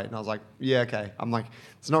all this weight. And I was like, yeah, okay. I'm like,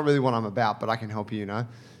 it's not really what I'm about, but I can help you,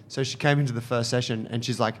 So she came into the first session and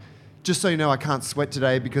she's like, just so you know, I can't sweat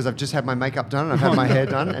today because I've just had my makeup done and I've had my hair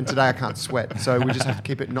done and today I can't sweat. So we just have to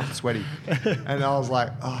keep it not sweaty. And I was like,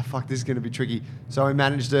 oh, fuck, this is going to be tricky. So we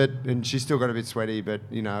managed it and she still got a bit sweaty, but,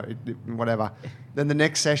 whatever. Then the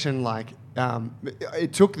next session,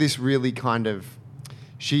 it took this really kind of,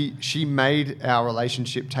 she made our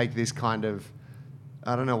relationship take this kind of,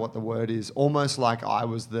 I don't know what the word is, almost like I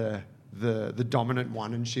was the dominant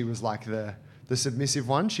one and she was like the submissive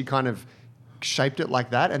one. She kind of shaped it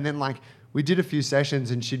like that, and then we did a few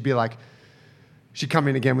sessions and she'd be like, she'd come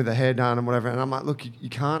in again with her hair done and whatever, and I'm like, look, you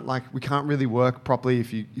can't, we can't really work properly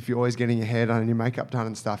if you're always getting your hair done and your makeup done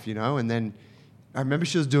and stuff, and then I remember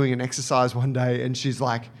she was doing an exercise one day and she's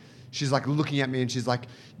like looking at me and she's like,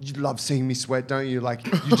 you love seeing me sweat, don't you?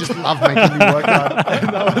 You just love making me work hard.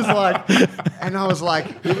 And I was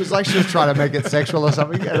like, it was like she was trying to make it sexual or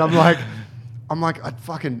something, and I'm like,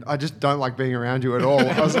 I just don't like being around you at all.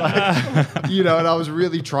 I was like, and I was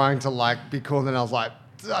really trying to be cool. And then I was like,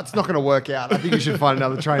 that's not going to work out. I think you should find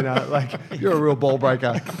another trainer. You're a real ball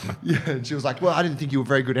breaker. Yeah. And she was like, well, I didn't think you were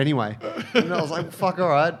very good anyway. And I was like, fuck, all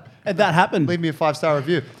right. And that happened. Leave me a 5-star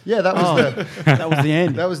review. Yeah, that was that was the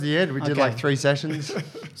end. that was the end. We did Okay. 3 sessions.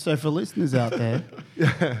 So for listeners out there,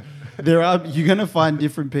 you're going to find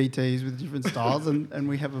different PTs with different styles, and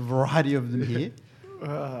we have a variety of them here.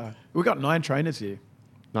 We've got 9 trainers here.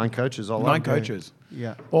 9 coaches all 9 up. coaches.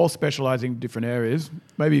 Yeah. All specialising in different areas.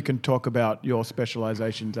 Maybe you can talk about your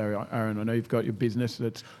specialisations, Aaron. I know you've got your business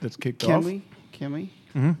that's kicked off. Can we?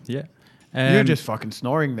 Mm-hmm. Yeah. You're just fucking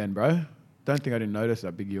snoring then, bro. Don't think I didn't notice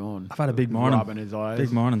that big yawn. I've had a big morning. Rubbing his eyes.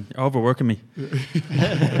 Big morning. You're overworking me.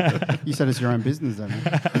 You said it's your own business, then.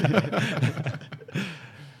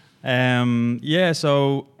 Yeah,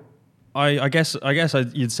 so I guess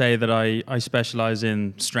you'd say that I specialize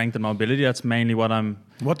in strength and mobility. That's mainly what I'm.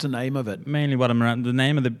 What's the name of it? Mainly what I'm around. The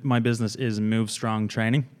name of my business is Move Strong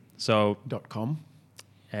Training. So .com.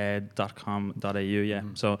 .com.au, yeah.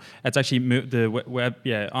 So it's actually the web,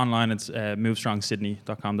 yeah, online. It's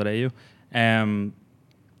movestrong.sydney.com.au.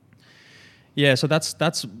 Yeah, so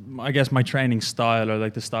that's I guess my training style, or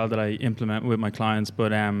like the style that I implement with my clients.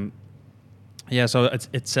 But yeah, so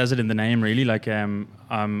it says it in the name, really. Like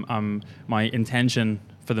my intention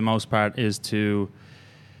for the most part is to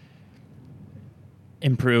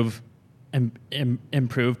improve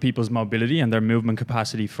people's mobility and their movement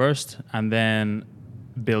capacity first, and then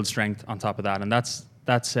build strength on top of that. And that's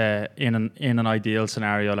in an ideal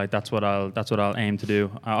scenario, like that's what I'll aim to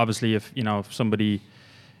do. Obviously, if somebody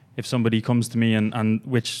comes to me and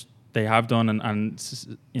which they have done and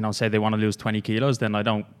say they want to lose 20 kilos, then I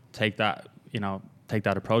don't take that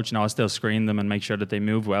approach. I'll still screen them and make sure that they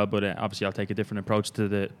move well, but obviously I'll take a different approach to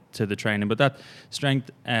the training. But that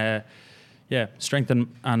strength, strength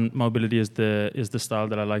and mobility is the style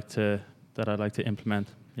that I like to implement.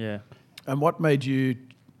 Yeah. And what made you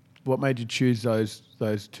choose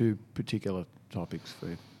those two particular topics for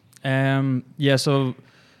you? So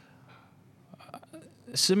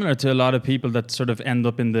similar to a lot of people that sort of end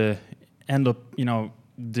up doing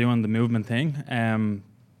the movement thing.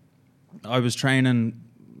 I was training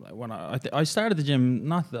when I started the gym.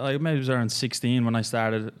 Maybe it was around 16 when I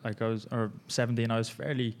started. Or 17. I was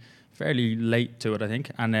fairly late to it, I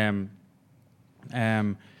think, and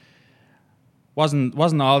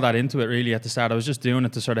wasn't all that into it really at the start. I was just doing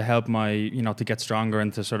it to sort of help my to get stronger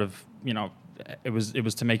and to sort of it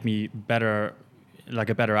was to make me better, like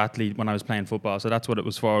a better athlete when I was playing football. So that's what it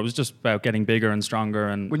was for. It was just about getting bigger and stronger.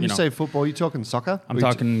 And when you say football, you talking soccer? I'm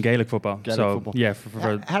talking Gaelic football. Football. Yeah.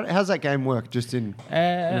 How's that game work? Just in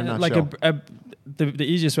a nutshell? The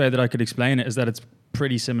easiest way that I could explain it is that it's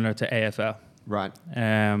pretty similar to AFL. Right.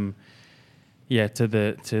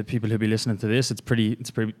 To people who'll be listening to this, it's pretty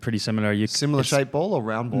similar. Similar shaped ball or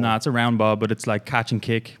round ball? No, it's a round ball, but it's like catch and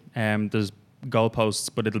kick. There's goalposts,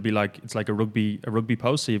 but it'll be like it's like a rugby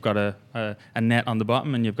post. So you've got a net on the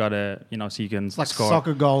bottom, and you've got so you can it's like score.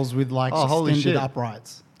 Soccer goals with like extended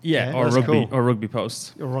uprights. Yeah, or rugby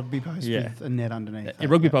posts. A rugby post with a net underneath. A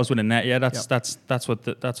rugby post with a net. Yeah, that's what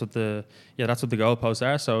the goalposts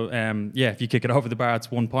are. So if you kick it over the bar, it's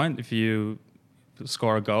 1 point. If you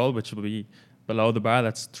score a goal, which will be below the bar,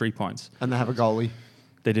 that's 3 points. And they have a goalie.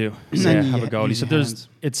 They do. Yeah, have a goalie. So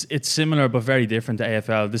it's similar but very different to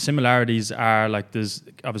AFL. The similarities are like it's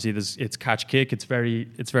catch kick. It's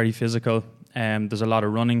very physical. There's a lot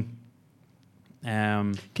of running.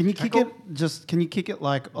 Can you kick it? Can you kick it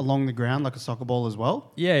like along the ground like a soccer ball as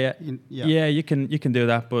well? Yeah. You can do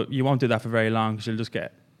that, but you won't do that for very long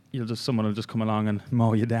because someone will just come along and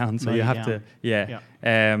mow you down. So you have to.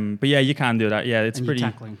 But you can do that. Yeah, it's and pretty.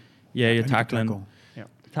 You're tackling. Yeah, you're tackling.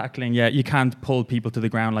 Tackling, you can't pull people to the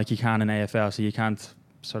ground like you can in AFL, so you can't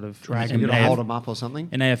sort of drag them. You gotta hold them up or something.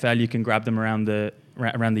 In AFL, you can grab them around the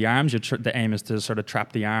arms. The aim is to sort of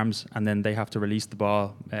trap the arms, and then they have to release the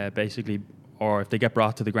ball, basically. Or if they get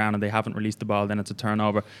brought to the ground and they haven't released the ball, then it's a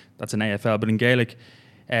turnover. That's an AFL. But in Gaelic,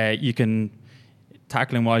 you can.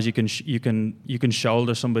 Tackling wise, you can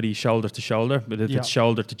shoulder somebody shoulder to shoulder, but if it's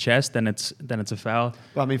shoulder to chest, then it's a foul.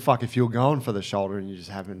 Well, I mean, fuck, if you're going for the shoulder and you just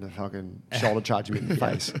happen to fucking shoulder charge him in the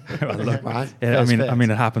face, well, look, right? Yeah, I mean,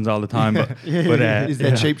 it happens all the time. But is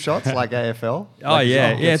there cheap shots like AFL? Oh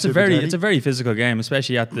it's a very physical game,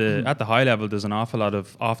 especially at the high level. There's an awful lot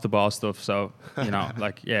of off the ball stuff, so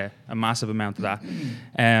a massive amount of that.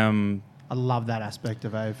 I love that aspect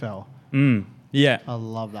of AFL. Yeah, I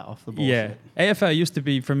love that off the ball. Yeah, shit. AFL used to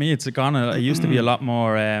be, for me, it used to be a lot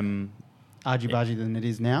more argy-bargy than it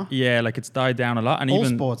is now. Yeah, like it's died down a lot, and all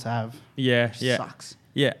even sports have. Yeah, sucks.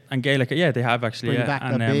 Yeah, and Gaelic, they have actually. Bring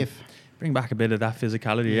back the beef. Bring back a bit of that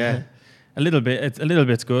physicality. Yeah, a little bit. A little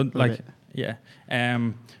bit's good. Yeah.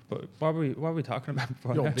 But what were we talking about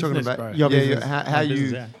before? Talking about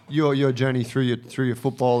your journey through your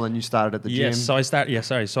football, and you started at the gym. So I started.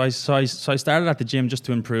 So I started at the gym just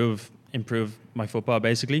to improve my football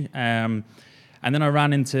basically, and then I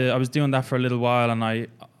was doing that for a little while, and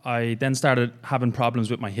I then started having problems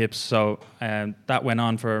with my hips. So that went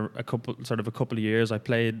on for a couple of years. I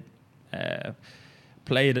played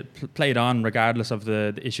on regardless of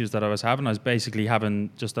the issues that I was having. I was basically having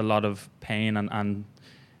just a lot of pain and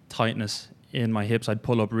tightness in my hips, I'd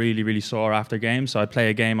pull up really, really sore after games. So I'd play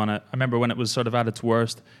a game I remember when it was sort of at its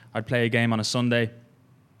worst, I'd play a game on a Sunday,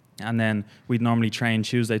 and then we'd normally train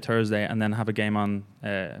Tuesday, Thursday, and then have a game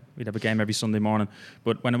we'd have a game every Sunday morning.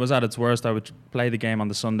 But when it was at its worst, I would play the game on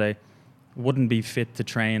the Sunday, wouldn't be fit to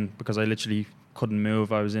train because I literally couldn't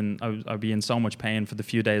move. I'd be in so much pain for the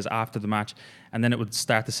few days after the match, and then it would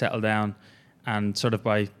start to settle down, and sort of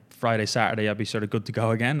by Friday, Saturday, I'd be sort of good to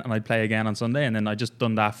go again, and I'd play again on Sunday, and then I just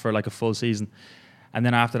done that for like a full season. And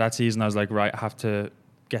then after that season, I was like, right, I have to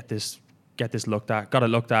get this looked at. Got it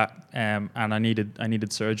looked at, and I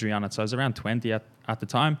needed surgery on it. So I was around 20 at the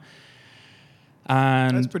time.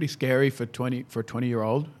 And that's pretty scary for a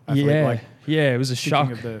 20-year-old. It was a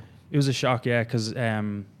shock. It was a shock, yeah, because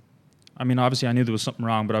I mean, obviously I knew there was something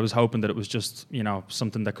wrong, but I was hoping that it was just,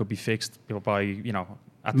 something that could be fixed by,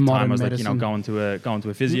 at the time I was medicine. Like, going to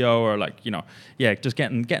a physio or like, just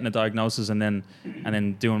getting a diagnosis and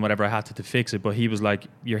then doing whatever I had to fix it. But he was like,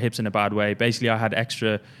 your hip's in a bad way. Basically, I had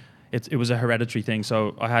extra. It was a hereditary thing,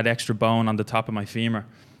 so I had extra bone on the top of my femur,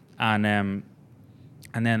 and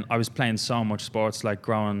then I was playing so much sports. Like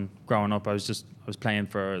growing up, I was playing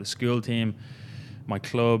for the school team, my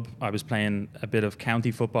club. I was playing a bit of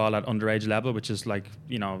county football at underage level, which is like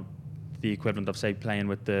the equivalent of, say, playing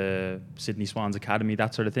with the Sydney Swans Academy,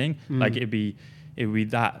 that sort of thing. Like it'd be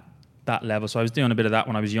that level. So I was doing a bit of that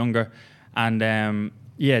when I was younger, and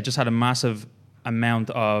just had a massive amount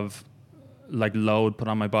of like load put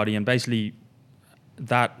on my body, and basically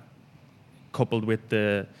that coupled with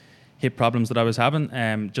the hip problems that I was having,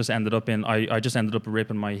 just ended up in I just ended up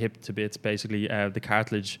ripping my hip to bits. Basically, the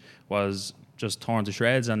cartilage was just torn to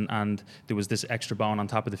shreds, and there was this extra bone on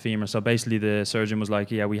top of the femur. So basically the surgeon was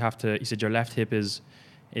like, yeah, we have to, he said, your left hip is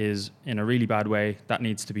in a really bad way. That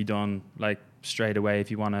needs to be done like straight away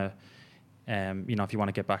if you want to, if you want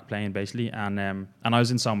to get back playing, basically. And I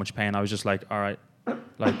was in so much pain. I was just like, all right,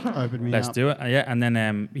 like let's do it. Yeah. And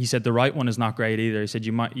then he said the right one is not great either. He said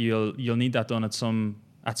you'll need that done at some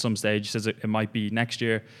stage. He says it might be next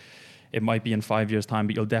year. It might be in 5 years' time,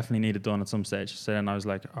 but you'll definitely need it done at some stage. So then I was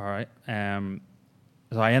like, all right.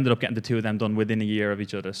 So I ended up getting the two of them done within a year of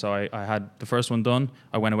each other. So I had the first one done.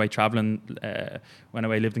 I went away traveling,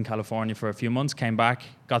 lived in California for a few months, came back,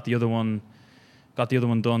 got the other one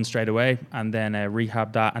done straight away, and then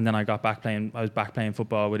rehabbed that. And then I was back playing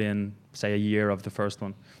football within, say, a year of the first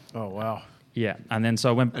one. Oh, wow. Yeah. And then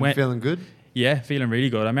so when feeling good? Yeah, feeling really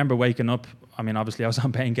good. I remember waking up. I mean, obviously I was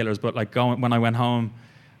on painkillers, but like when I went home,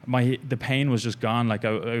 the pain was just gone. Like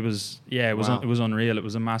it was unreal. It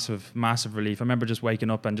was a massive relief. I remember just waking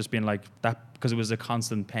up and just being like that, because it was a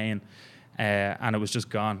constant pain, and it was just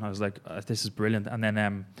gone. I was like, this is brilliant. And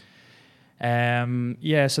then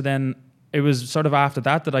so then it was sort of after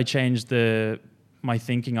that I changed my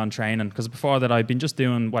thinking on training, because before that I'd been just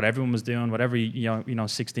doing what everyone was doing, what every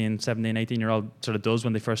 16, 17, 18-year-old sort of does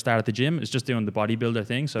when they first start at the gym. It's just doing the bodybuilder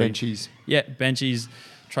thing. So benchies,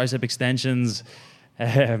 tricep extensions. On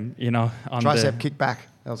tricep kickback.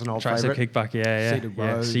 That was an old tricep favorite. kickback,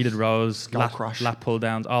 yeah. Seated rows, skull crush, lat pull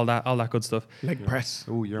downs, all that good stuff. Leg press.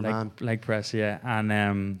 Oh, you're a man. Leg press, yeah.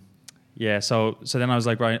 And so then I was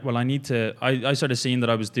like, right, well, I need to. I started seeing that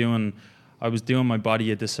I was doing my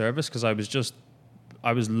body a disservice, because I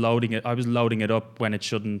was loading it up when it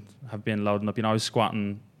shouldn't have been loading up. I was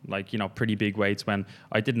squatting like pretty big weights when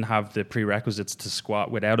I didn't have the prerequisites to squat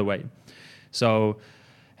without a weight. So.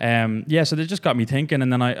 So they just got me thinking,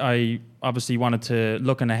 and then I obviously wanted to,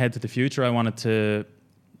 looking ahead to the future, I wanted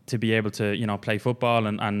to be able to, play football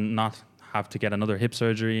and not have to get another hip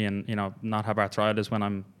surgery, and, not have arthritis when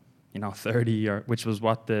I'm, 30, which was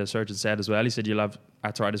what the surgeon said as well. He said, you'll have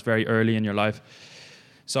arthritis very early in your life.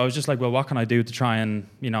 So I was just like, well, what can I do to try and,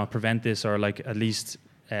 prevent this, or like at least,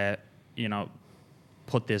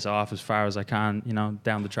 put this off as far as I can,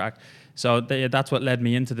 down the track. So that's what led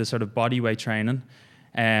me into this sort of body weight training.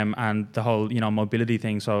 And the whole, mobility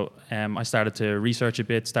thing. So I started to research a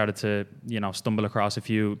bit, started to, stumble across a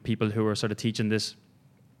few people who were sort of teaching this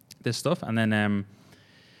stuff, and then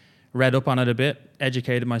read up on it a bit,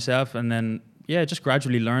 educated myself, and then just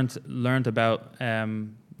gradually learned about,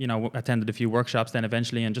 attended a few workshops then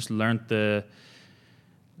eventually, and just learned the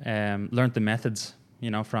methods,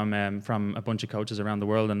 from a bunch of coaches around the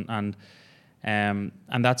world, and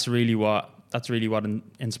that's really what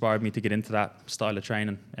inspired me to get into that style of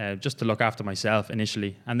training, just to look after myself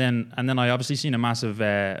initially, and then I obviously seen a massive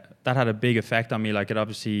that had a big effect on me. Like, it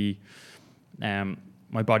obviously,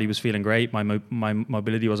 my body was feeling great, my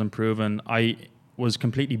mobility was improving. I was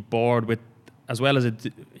completely bored with, as well as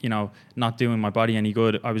it, not doing my body any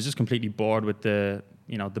good. I was just completely bored with the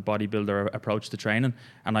the bodybuilder approach to training.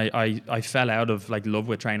 And I fell out of like love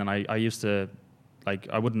with training. I used to, like,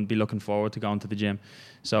 I wouldn't be looking forward to going to the gym.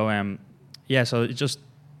 So so it just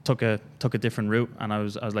took a different route, and I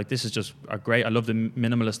was like, this is just a great. I love the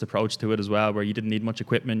minimalist approach to it as well, where you didn't need much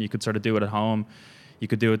equipment. You could sort of do it at home. You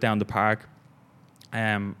could do it down the park.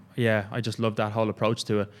 I just loved that whole approach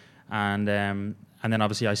to it, and then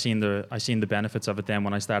obviously I seen the benefits of it then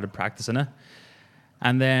when I started practicing it,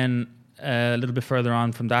 and then a little bit further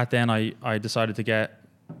on from that, then I decided to get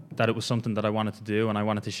that it was something that I wanted to do and I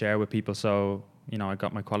wanted to share with people. So I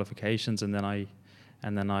got my qualifications, and then I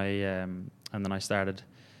started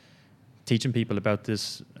teaching people about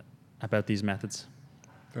these methods.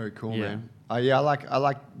 Very cool, man. I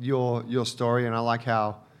like your story, and I like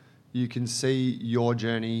how you can see your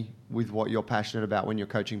journey with what you're passionate about when you're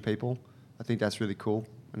coaching people. I think that's really cool,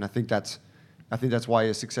 and I think that's why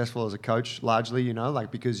you're successful as a coach, largely.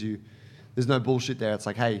 Because there's no bullshit there. It's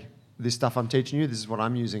like, hey, this stuff I'm teaching you, this is what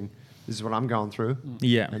I'm using, this is what I'm going through.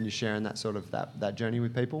 Yeah, and you're sharing that sort of that journey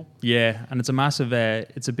with people. Yeah, and it's a massive,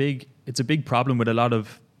 it's a big problem with a lot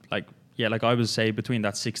of like I would say between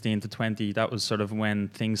that 16 to 20, that was sort of when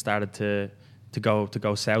things started to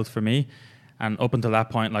go south for me. And up until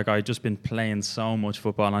that point, like, I'd just been playing so much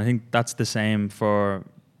football, and I think that's the same for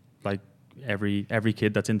like every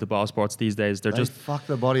kid that's into ball sports these days. They just fuck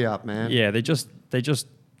their body up, man. Yeah, they just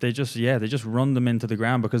run them into the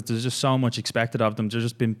ground because there's just so much expected of them. They've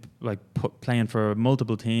just been like playing for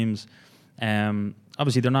multiple teams.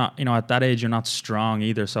 Obviously, they're not. At that age, you're not strong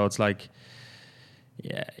either. So it's like,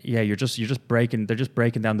 you're just breaking. They're just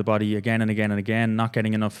breaking down the body again and again and again, not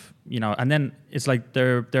getting enough. And then it's like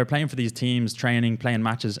they're playing for these teams, training, playing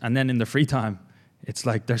matches, and then in the free time, it's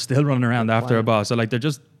like they're still running around after a ball. So like they're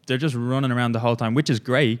just running around the whole time, which is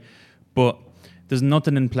great, but there's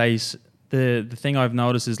nothing in place. The thing I've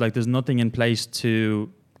noticed is like there's nothing in place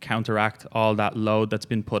to counteract all that load that's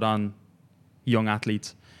been put on young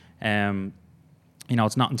athletes.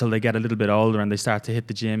 It's not until they get a little bit older and they start to hit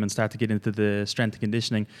the gym and start to get into the strength and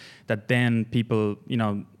conditioning that then people,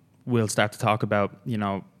 will start to talk about,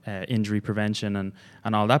 injury prevention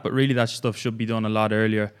and all that. But really that stuff should be done a lot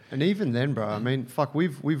earlier. And even then, bro, I mean, fuck,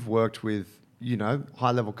 we've worked with,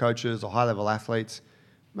 high-level coaches or high-level athletes.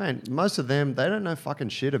 Man, most of them, they don't know fucking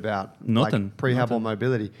shit about nothing, like prehab or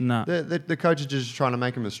mobility. No. The coach is just trying to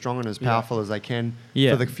make them as strong and as powerful as they can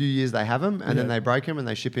for the few years they have them, and then they break them and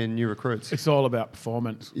they ship in new recruits. It's all about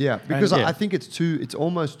performance. Yeah, because I think it's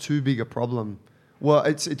almost too big a problem. Well,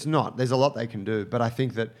 it's not. There's a lot they can do, but I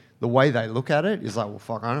think that the way they look at it is like, well,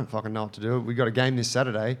 fuck, I don't fucking know what to do. We got a game this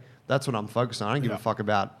Saturday. That's what I'm focused on. I don't give a fuck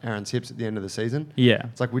about Aaron's hips at the end of the season. Yeah.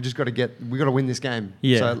 It's like we got to win this game.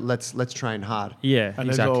 Yeah. So let's train hard. Yeah, and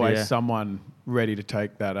there's always someone ready to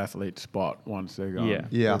take that athlete's spot once they're gone.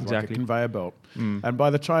 Yeah, exactly. Like a conveyor belt. And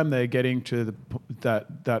by the time they're getting to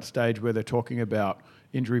that stage where they're talking about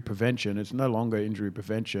injury prevention, it's no longer injury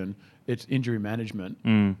prevention, it's injury management.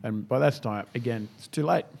 And by that time, again, it's too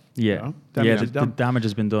late. Yeah, the damage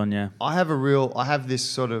has been done. Yeah, I have this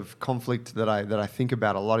sort of conflict that I think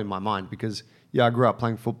about a lot in my mind because I grew up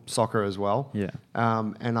playing soccer as well. Yeah,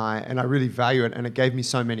 and I really value it, and it gave me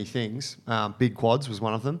so many things. Big quads was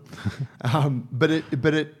one of them, but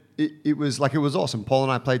it was awesome. Paul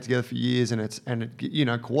and I played together for years, and it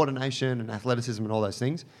coordination and athleticism and all those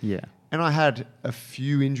things. Yeah. And I had a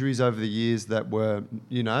few injuries over the years that were,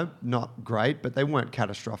 not great, but they weren't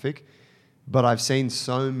catastrophic. But I've seen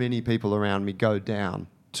so many people around me go down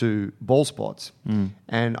to ball sports.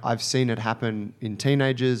 And I've seen it happen in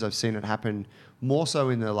teenagers. I've seen it happen more so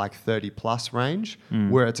in the like 30 plus range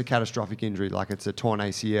where it's a catastrophic injury, like it's a torn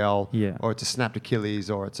ACL or it's a snapped Achilles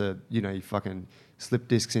or it's you fucking slip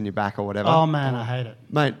discs in your back or whatever. Oh man, I hate it.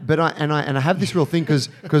 Mate, but I have this real thing because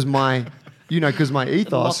my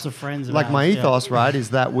ethos, lots of friends like around, my ethos, right, is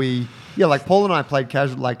that like Paul and I played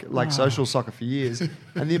casual, like social soccer for years,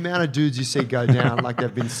 and the amount of dudes you see go down like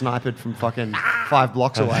they've been sniped from fucking 5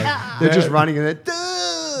 blocks away. They're just running and they're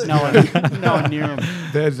no one near them.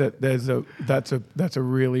 That's a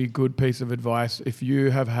really good piece of advice. If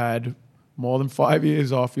you have had more than 5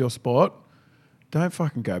 years off your sport, don't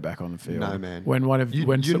fucking go back on the field. No, man. When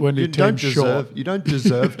you don't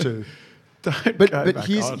deserve to. But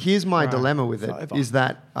here's my dilemma with it is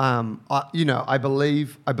that I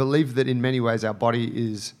believe that in many ways our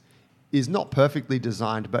body is not perfectly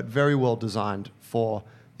designed but very well designed for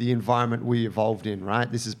the environment we evolved in,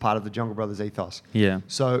 right? This is part of the Jungle Brothers ethos. Yeah.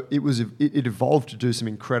 So it evolved to do some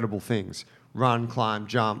incredible things: run, climb,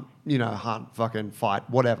 jump, hunt, fucking fight,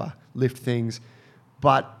 whatever, lift things.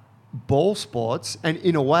 But ball sports, and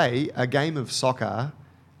in a way, a game of soccer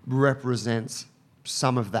represents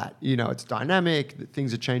some of that. You know, it's dynamic.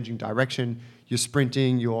 Things are changing direction. You're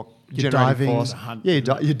sprinting. You're generating diving. force. Hunt, Yeah,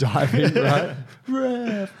 you're diving, right?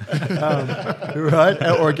 Right,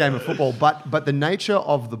 or a game of football. But the nature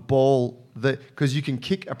of the ball, because you can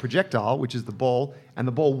kick a projectile, which is the ball, and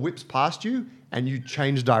the ball whips past you, and you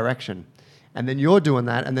change direction, and then you're doing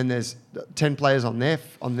that, and then there's 10 players on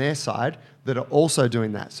their side that are also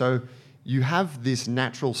doing that. So you have this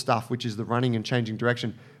natural stuff, which is the running and changing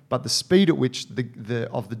direction, but the speed at which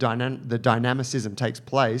the dynamicism takes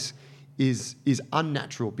place is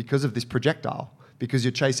unnatural because of this projectile, because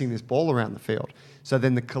you're chasing this ball around the field. So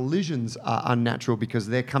then the collisions are unnatural because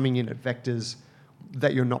they're coming in at vectors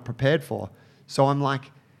that you're not prepared for. So I'm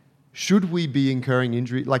like, should we be incurring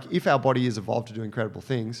injury? Like, if our body is evolved to do incredible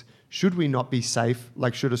things, should we not be safe?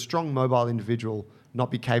 Like, should a strong mobile individual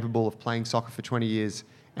not be capable of playing soccer for 20 years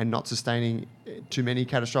and not sustaining too many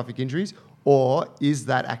catastrophic injuries? Or is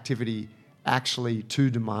that activity actually too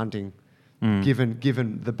demanding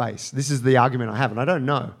given the base? This is the argument I have, and I don't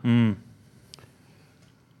know.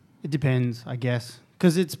 It depends, I guess,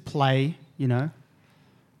 because it's play, you know.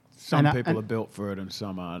 Some And- people and- are built for it and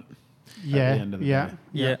some aren't. Yeah, At the end of the day.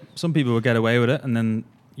 Yeah, some people will get away with it, and then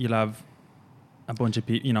you'll have a bunch of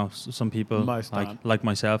people. You know, some people Most aren't. like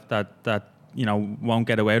myself that you know won't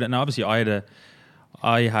get away with it. And obviously,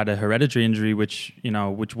 I had a hereditary injury, which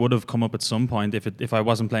would have come up at some point if I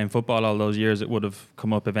wasn't playing football all those years. It would have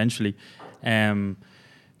come up eventually.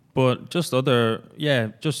 But just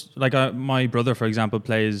like my brother, for example,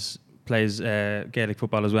 plays Gaelic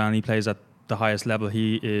football as well, and he plays at the highest level.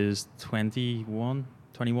 He is 21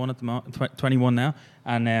 at the moment, 21 now,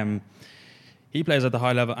 and he plays at the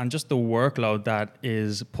high level, and just the workload that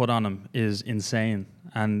is put on him is insane,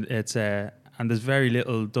 and it's and there's very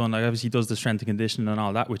little done. Like, obviously he does the strength and conditioning and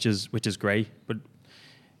all that, which is great, but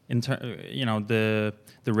the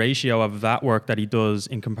ratio of that work that he does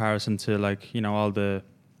in comparison to, like, you know, all the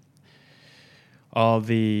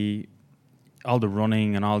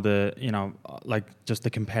running and all the, you know, like, just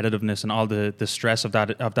the competitiveness and all the stress of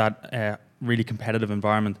that really competitive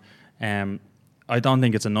environment. I don't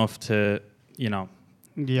think it's enough to, you know.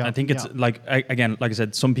 Yeah, I think it's yeah. like, again, like I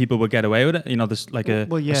said, some people will get away with it. You know, there's like a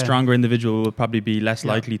yeah. stronger individual will probably be less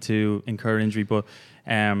Yeah. likely to incur injury, but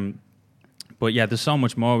yeah, there's so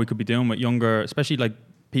much more we could be doing with younger, especially like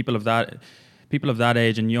people of that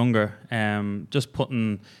age and younger, just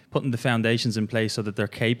putting the foundations in place so that they're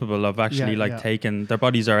capable of actually taking, their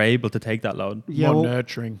bodies are able to take that load. Yeah, More well,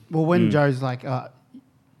 nurturing. well, when Joe's like,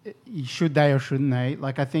 should they or shouldn't they?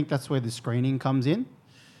 Like, I think that's where the screening comes in,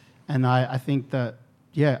 and I think that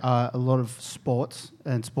a lot of sports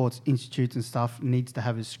and sports institutes and stuff needs to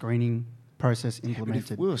have a screening process But if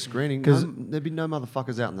implemented. we were screening, 'Cause- there'd be no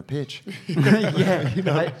motherfuckers out in the pitch. Yeah, You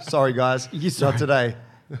know? Sorry, guys. sorry. Not today.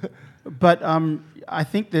 But I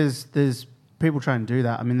think there's people trying to do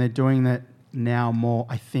that. I mean, they're doing that now more.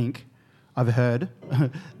 I think I've heard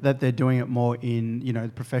that they're doing it more in, you know,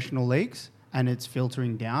 professional leagues, and it's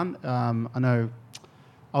filtering down. I know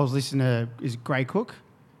I was listening to Gray Cook.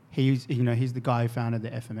 He's the guy who founded the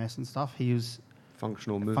FMS and stuff. He was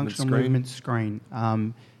Functional movement functional screen. movement screen.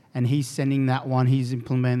 And he's sending that one. He's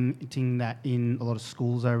implementing that in a lot of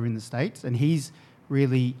schools over in the States, and he's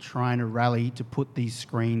really trying to rally to put these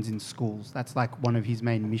screens in schools. That's like one of his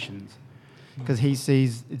main missions, because he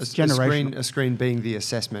sees it's generational. A screen being the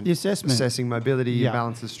assessment. The assessment. Assessing mobility, Yeah.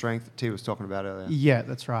 balance, strength. T was talking about earlier. Yeah,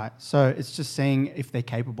 that's right. So it's just seeing if they're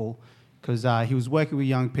capable, because he was working with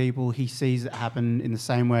young people. He sees it happen in the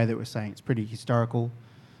same way that we're saying. It's pretty historical.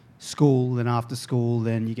 School, then after school,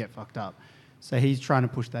 then you get fucked up. So he's trying to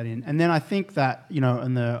push that in. And then I think that, you know,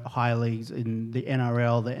 in the higher leagues, in the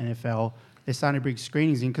NRL, the NFL, they're starting to bring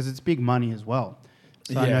screenings in because it's big money as well.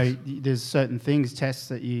 So I know there's certain things, tests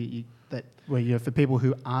that for people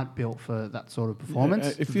who aren't built for that sort of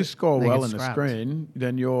performance. If you score they well get in the scrapped. screen,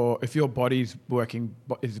 then if your body's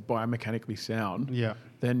is biomechanically sound, Yeah.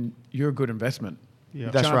 then you're a good investment. Yeah.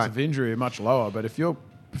 The That's chance right. of injury are much lower. But if you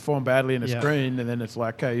perform badly in a Yeah. screen, and then it's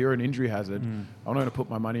like, hey, you're an injury hazard. I'm not going to put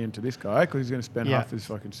my money into this guy because he's going to spend Yeah. half his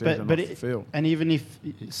fucking season off the field. And even if,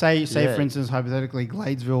 say Yeah. for instance, hypothetically,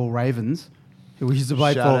 Gladesville Ravens, who we used to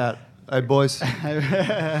play Shout for, out. Hey, boys.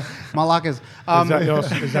 Malakas.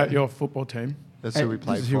 Is that your football team? That's who we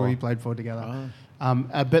played this is for. who we played for together.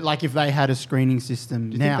 But like if they had a screening system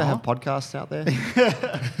Do you now think they have podcasts out there?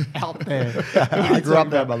 out there, I grew up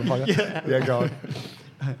there, motherfucker. Yeah, go on.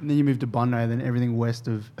 and then you moved to Bondi, then everything west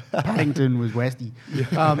of Paddington was Westy.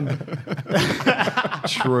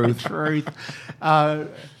 Truth. Truth.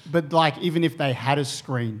 But like even if they had a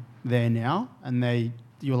screen there now, and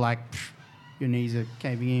you're like, your knees are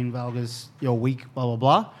caving in, valgus, you're weak, blah blah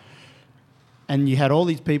blah. and you had all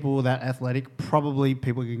these people that athletic, probably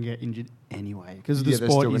people can get injured anyway because the Yeah, they're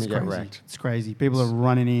sport still is gonna get crazy. wrecked. It's crazy. People are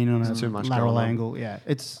running in on There's too much a lateral going on. angle. Yeah,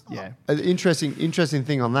 it's An interesting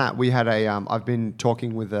thing on that. We had I've been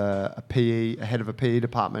talking with a head of a PE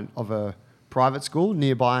department of a private school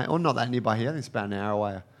nearby, or not that nearby here. I think it's about an hour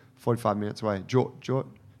away, 45 minutes away.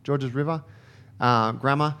 Georges River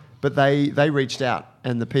Grammar. But they reached out,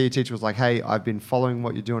 and the PE teacher was like, "Hey, I've been following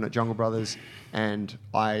what you're doing at Jungle Brothers, and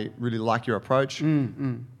I really like your approach.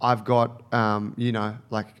 I've got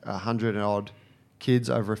like 100 odd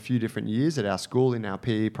kids over a few different years at our school in our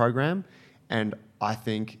PE program, and I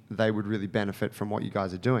think they would really benefit from what you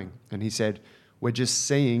guys are doing." And he said, "We're just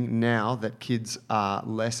seeing now that kids are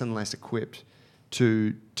less and less equipped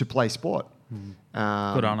to play sport."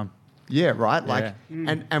 Good on them. Yeah, right. Like,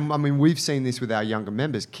 and I mean, we've seen this with our younger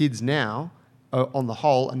members. Kids now, on the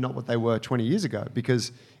whole, are not what they were 20 years ago,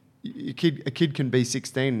 because a kid can be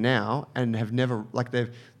 16 now and have never, like, they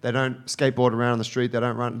don't skateboard around on the street. They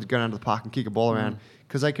don't go down to the park and kick a ball around,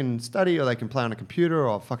 because they can study or they can play on a computer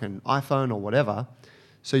or a fucking iPhone or whatever.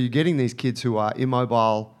 So you're getting these kids who are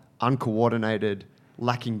immobile, uncoordinated,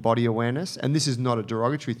 lacking body awareness. And this is not a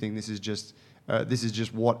derogatory thing. This is just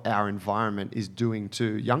what our environment is doing to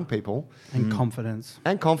young people. and confidence.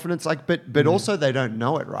 And confidence, like, but also they don't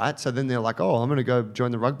know it, right? So then they're like, "Oh, I'm going to go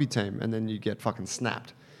join the rugby team," and then you get fucking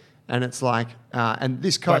snapped. And it's like, and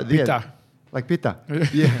this Like Peter. like Peter,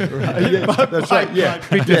 yeah, right. Yeah, that's right, yeah,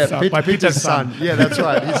 Peter's son. By Peter's son, yeah, that's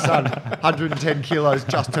right, his son, 110 kilos,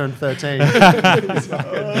 just turned 13,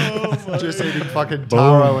 just eating fucking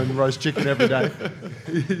taro and roast chicken every day.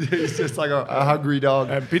 He's just like a hungry dog.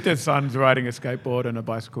 And Peter's son's riding a skateboard and a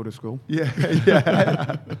bicycle to school. Yeah.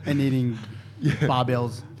 And eating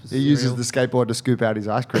barbells. for He uses cereal. the skateboard to scoop out his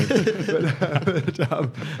ice cream.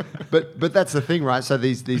 but that's the thing, right? So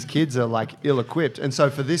these kids are like ill-equipped. And so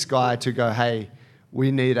for this guy to go, "Hey,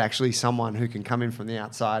 we need actually someone who can come in from the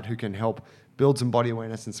outside, who can help build some body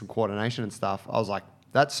awareness and some coordination and stuff," I was like,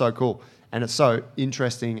 that's so cool. And it's so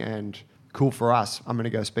interesting and cool for us. I'm going to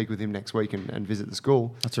go speak with him next week and visit the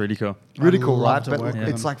school. That's really cool. Really I'd cool, love right? to But work with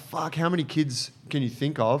it's them. like, fuck, how many kids can you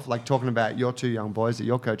think of? Like, talking about your two young boys that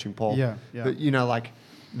you're coaching, Paul. Yeah. But, like,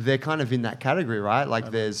 they're kind of in that category, right? Like,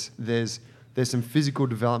 there's some physical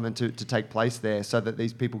development to take place there, so that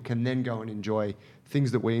these people can then go and enjoy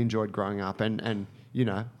things that we enjoyed growing up, and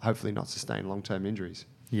hopefully not sustain long-term injuries.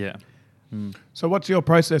 Yeah. So what's your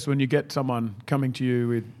process when you get someone coming to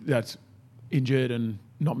you that's injured and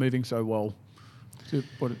not moving so well?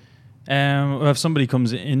 If somebody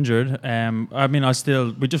comes injured, I mean, I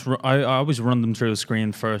always run them through a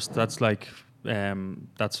screen first. That's like,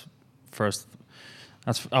 that's first.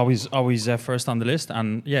 That's always first on the list.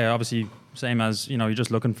 And yeah, obviously, same as you're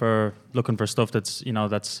just looking for stuff that's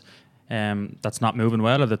that's not moving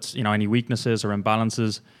well, or that's any weaknesses or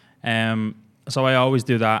imbalances. So I always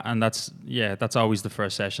do that, and that's always the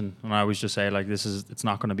first session. And I always just say, like, this is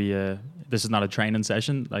not a training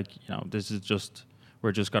session. Like, this is just,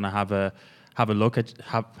 we're just going to have a look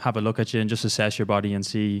at you and just assess your body and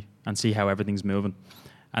see how everything's moving.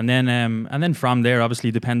 And then from there,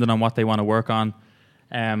 obviously, depending on what they want to work on,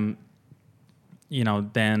 then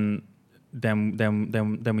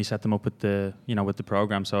we set them up with the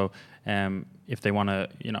program. So if they want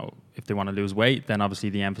to lose weight, then obviously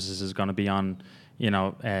the emphasis is going to be on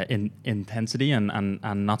in intensity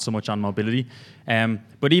and not so much on mobility.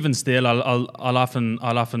 But even still, I'll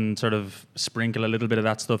often sort of sprinkle a little bit of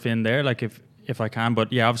that stuff in there, like if I can.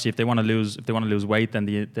 But yeah, obviously if they want to lose weight, then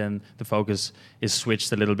the focus is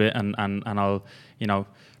switched a little bit, and I'll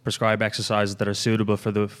prescribe exercises that are suitable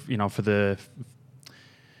for the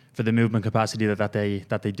movement capacity that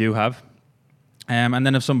they do have. And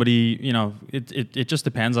then if somebody, it just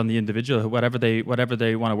depends on the individual. Whatever they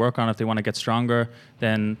want to work on. If they want to get stronger,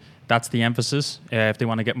 then that's the emphasis. If they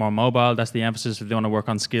want to get more mobile, that's the emphasis. If they want to work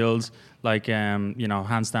on skills like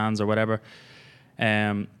handstands or whatever,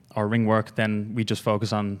 or ring work, then we just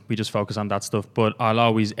focus on that stuff. But I'll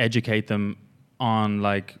always educate them on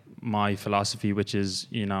like my philosophy, which is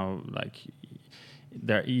like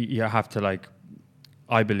there you have to like.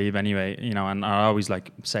 I believe anyway, and I always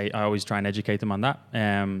I always try and educate them on that,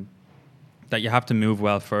 that you have to move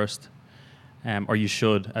well first, or you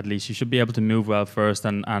should be able to move well first,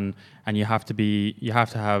 and you have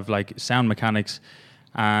to have like sound mechanics,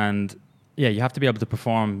 and yeah, you have to be able to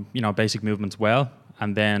perform basic movements well,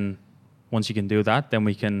 and then once you can do that, then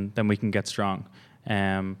we can get strong,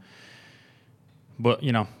 but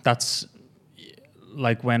that's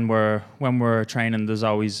like when we're training, there's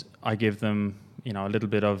always I give them a little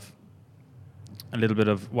bit of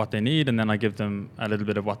what they need, and then I give them a little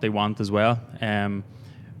bit of what they want as well.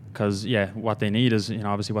 because what they need is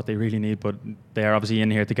obviously what they really need, but they're obviously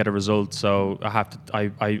in here to get a result. So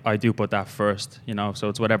I do put that first, So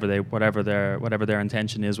it's whatever their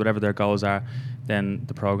intention is, whatever their goals are, then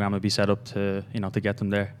the program will be set up to to get them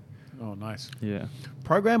there. Oh, nice. Yeah.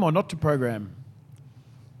 Program or not to program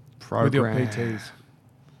with your PTs?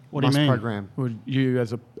 What do you mean? Program. Would you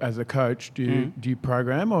as a coach do you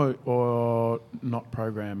program or not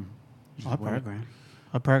program? I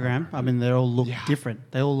program. I mean, they all look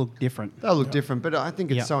different. They'll look different, but I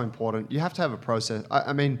think it's so important. You have to have a process.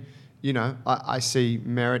 I mean, I see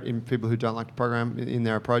merit in people who don't like to program in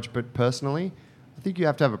their approach, but personally, I think you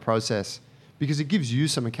have to have a process because it gives you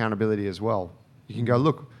some accountability as well. You can go,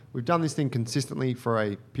 look, we've done this thing consistently for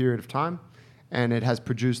a period of time, and it has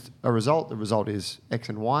produced a result. The result is X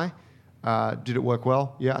and Y. Did it work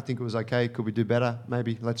well? Yeah, I think it was okay. Could we do better?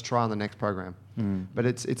 Maybe. Let's try on the next program. But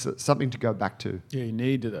it's something to go back to. Yeah, you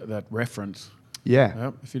need that reference.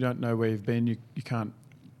 Yeah. If you don't know where you've been, you can't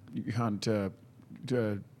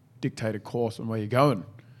dictate a course on where you're going.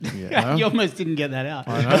 Yeah. You almost didn't get that out.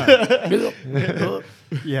 I know.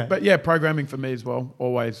 Yeah. But programming for me as well,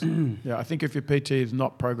 always. I think if your PT is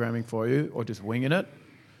not programming for you or just winging it,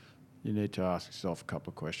 you need to ask yourself a couple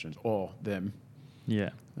of questions, or them. Yeah.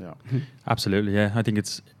 Yeah. Absolutely. Yeah. I think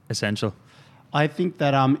it's essential. I think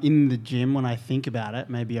that in the gym, when I think about it,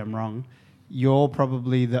 maybe I'm wrong, you're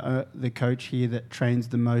probably the coach here that trains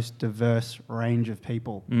the most diverse range of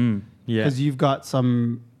people. Yeah. Because you've got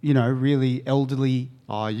some, really elderly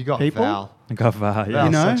Oh, you got people? Val. I got Val. Yeah.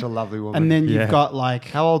 Val's such a lovely woman. And then you've got like...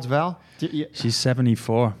 How old's Val? She's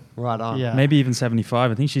 74. Right on. Yeah. Maybe even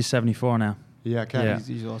 75. I think she's 74 now. Yeah, okay. Yeah.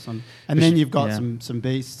 He's awesome. And then you've got some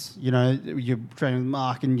beasts, you're training with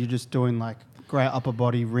Mark and you're just doing like great upper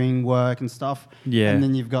body ring work and stuff. Yeah. And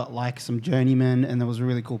then you've got like some journeymen, and there was a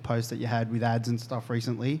really cool post that you had with ads and stuff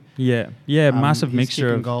recently. Yeah. Yeah. Massive He's mixture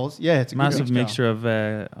kicking of goals. Yeah, it's a good massive mixture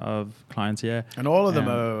of clients. Yeah. And all of them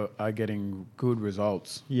are getting good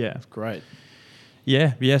results. Yeah. It's great.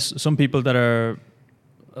 Yeah. Yes. Some people that are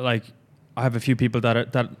like, I have a few people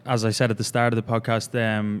that, as I said at the start of the podcast,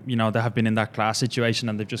 they have been in that class situation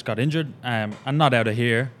and they've just got injured, and not out of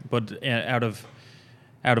here, but out of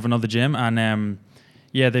another gym, and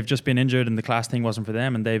they've just been injured, and the class thing wasn't for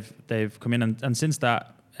them, and they've come in, and since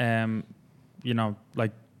that,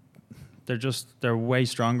 like they're way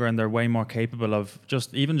stronger and they're way more capable of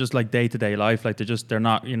just like day-to-day life. Like they're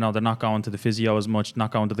not going to the physio as much,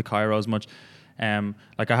 not going to the chiro as much.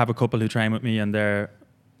 Like I have a couple who train with me, and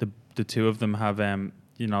the two of them have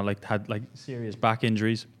had like serious back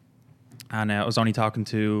injuries, and I was only talking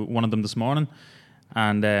to one of them this morning,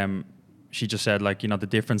 and she just said like the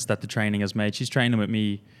difference that the training has made. She's training with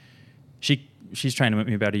me. She's training with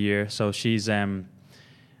me about a year, so she's she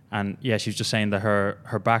was just saying that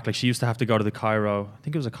her back, like she used to have to go to the chiro. I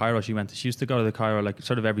think it was a chiro she went to. She used to go to the chiro like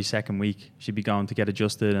sort of every second week. She'd be going to get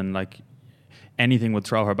adjusted, and like anything would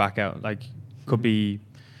throw her back out. Like could be.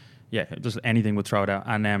 Yeah, just anything would throw it out,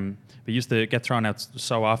 and we used to get thrown out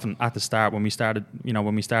so often at the start when we started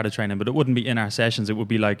training. But it wouldn't be in our sessions; it would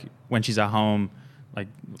be like when she's at home, like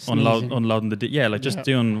unloading just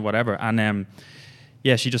doing whatever. And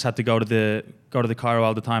she just had to go to the chiro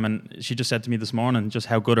all the time. And she just said to me this morning just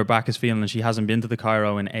how good her back is feeling, and she hasn't been to the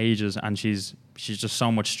chiro in ages, and she's just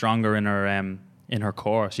so much stronger in her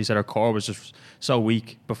core. She said her core was just so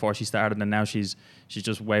weak before she started, and now she's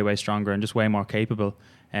just way stronger and just way more capable.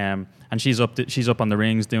 And she's up on the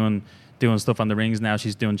rings doing stuff on the rings now.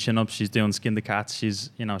 She's doing chin-ups, she's doing skin to cats.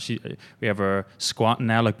 We have her squatting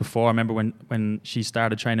now. Like before, I remember when she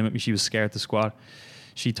started training with me, she was scared to squat.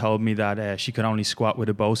 She told me that she could only squat with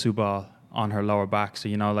a Bosu ball on her lower back. So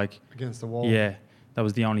like against the wall. Yeah, that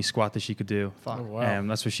was the only squat that she could do. Fuck. Oh, wow.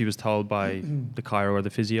 That's what she was told by the chiro or the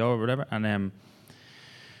physio or whatever. And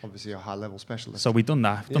obviously a high level specialist. so we done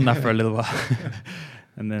that for a little while,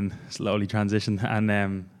 and then slowly transitioned. And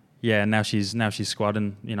now she's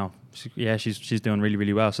squatting. She's doing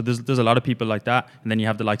really well. So there's a lot of people like that, and then you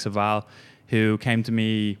have the likes of Val, who came to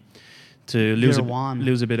me to lose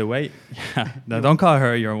a bit of weight. No, don't call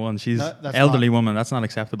her your one. She's elderly woman. That's not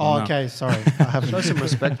acceptable. Oh, no. okay, sorry. I haven't. Show some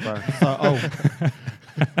respect, bro.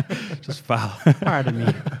 Just Val. Pardon me.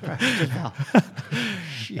 Just Val.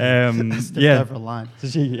 Stepped over a line.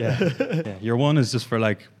 Yeah. Your one is just for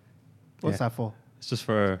like. What's that for? It's just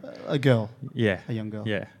for a girl. Yeah. A young girl.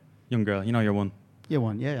 Yeah. Young girl. You know your one. Yeah,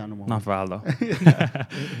 one. Yeah, I know one. Not Val though.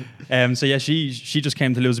 She just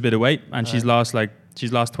came to lose a bit of weight, and she's lost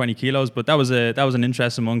 20 kilos. But that was an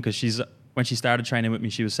interesting one, because when she started training with me,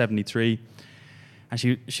 she was 73, and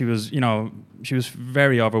she was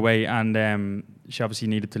very overweight, and she obviously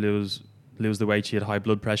needed to lose the weight. She had high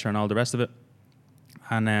blood pressure and all the rest of it.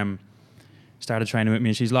 and started training with me,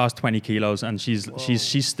 and she's lost 20 kilos, and she's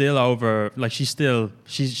still over, like she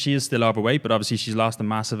is still overweight, but obviously she's lost a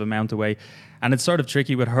massive amount of weight. And it's sort of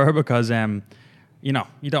tricky with her because you know,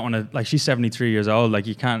 you don't want to, like, she's 73 years old, like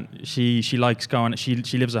you can't, she likes going, she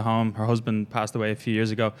lives at home. Her husband passed away a few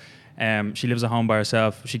years ago. She lives at home by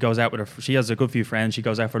herself. She goes out with her, she has a good few friends. She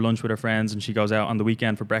goes out for lunch with her friends, and she goes out on the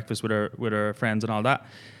weekend for breakfast with her friends and all that.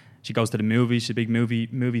 She goes to the movies. She's a big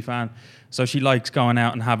movie fan. So she likes going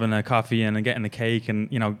out and having a coffee and getting a cake and,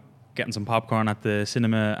 you know, getting some popcorn at the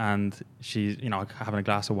cinema, and she's, you know, having a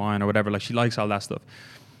glass of wine or whatever. Like, she likes all that stuff.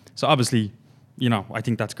 So obviously, you know, I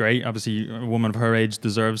think that's great. Obviously, a woman of her age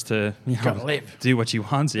deserves to, you know, do what she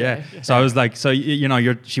wants. Yeah. So I was like, so, you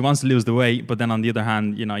know, she wants to lose the weight, but then on the other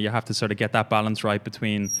hand, you know, you have to sort of get that balance right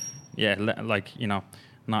between, like, you know,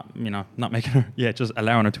 not making her, just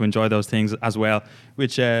allowing her to enjoy those things as well,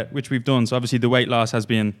 which we've done. So obviously the weight loss has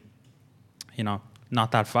been, you know,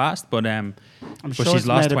 not that fast, but I'm but sure she's it's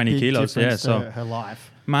lost made a 20 big kilos. Yeah, difference so to her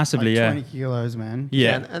life. Massively, like yeah. 20 kilos, man.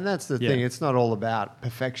 Yeah. And that's the thing. It's not all about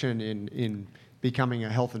perfection in becoming a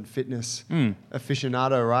health and fitness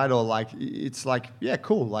aficionado, right? Or like, it's like, yeah,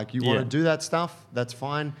 cool. Like, you want to do that stuff, that's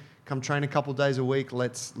fine. Come train a couple days a week.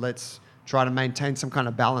 Let's try to maintain some kind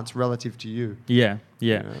of balance relative to you. Yeah.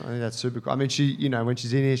 You know, I think that's super cool. I mean, she, you know, when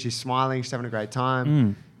she's in here, she's smiling, she's having a great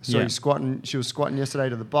time. You squatting. She was squatting yesterday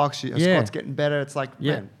to the box. Her squat's getting better. It's like,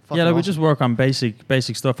 man, fucking like, awesome. we just work on basic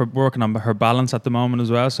stuff. We're working on her balance at the moment as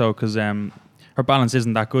well. So, because her balance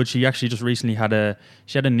isn't that good. She actually just recently had a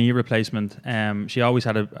knee replacement. She always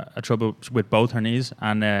had a trouble with both her knees,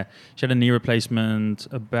 and she had a knee replacement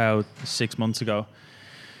about 6 months ago.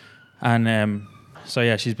 And so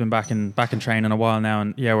yeah, she's been back in training a while now,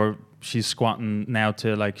 and she's squatting now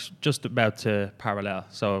to like just about to parallel.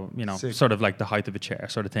 So, you know, sort of like the height of a chair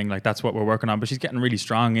sort of thing. Like, that's what we're working on. But she's getting really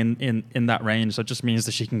strong in that range. So it just means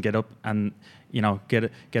that she can get up and, you know, get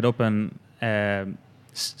up and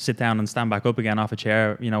sit down and stand back up again off a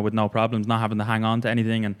chair, you know, with no problems, not having to hang on to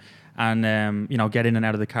anything, and you know, get in and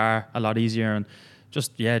out of the car a lot easier, and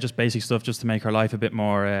just basic stuff just to make her life a bit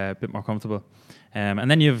more comfortable. And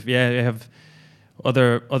then you have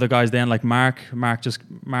other guys then, like Mark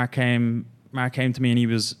came to me, and he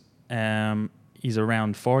was he's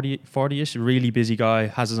around 40ish, really busy guy,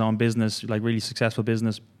 has his own business, like really successful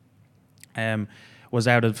business. Was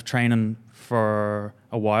out of training for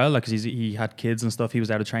a while, like, 'cause he had kids and stuff. He was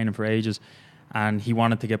out of training for ages, and he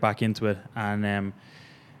wanted to get back into it, and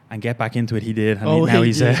get back into it he did. And now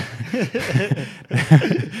he's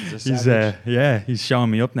he's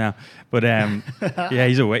showing me up now. But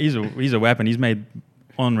he's a weapon. He's made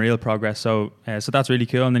unreal progress. So that's really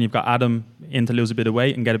cool. And then you've got Adam in to lose a bit of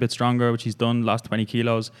weight and get a bit stronger, which he's done, lost 20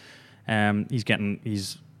 kilos.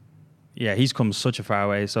 He's come such a far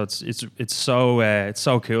way. So it's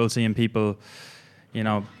so cool seeing people, you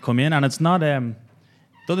know, come in. And it's not the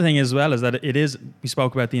other thing as well is that we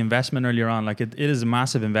spoke about the investment earlier on, like it is a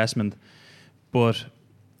massive investment,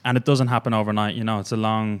 and it doesn't happen overnight, you know. It's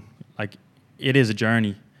it is a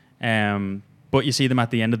journey, but you see them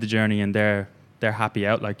at the end of the journey, and they're happy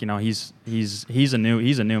out, like, you know, he's a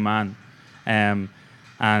new man,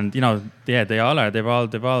 and, you know, they all are, they've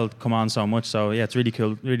all come on so much. So yeah, it's really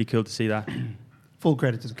cool to see that. Full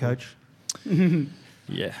credit to the coach. Full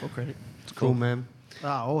credit. It's cool, man.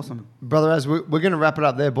 Awesome. Brother, as we're going to wrap it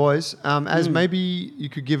up there, boys. As maybe you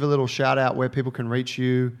could give a little shout out where people can reach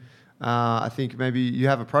you. I think maybe you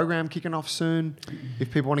have a program kicking off soon. If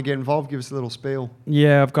people want to get involved, give us a little spiel.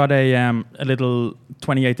 Yeah, I've got a little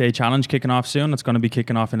 28-day challenge kicking off soon. It's going to be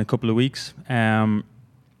kicking off in a couple of weeks.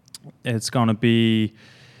 It's going to be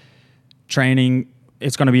training.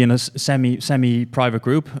 It's going to be in a semi-private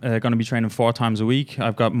group. Going to be training 4 times a week.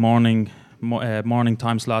 I've got morning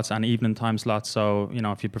time slots and evening time slots. So, you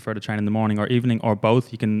know, if you prefer to train in the morning or evening or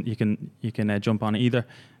both, you can jump on either.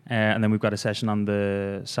 And then we've got a session on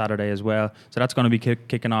the Saturday as well. So that's going to be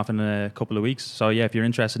kicking off in a couple of weeks. So yeah, if you're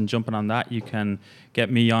interested in jumping on that, you can get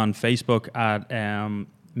me on Facebook at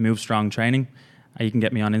Move Strong Training. You can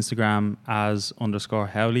get me on Instagram as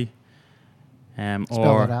 _Howley.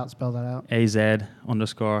 Spell that out. AZ_HOWLEY.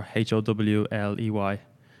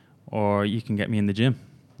 Or you can get me in the gym.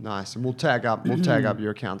 Nice, and we'll tag up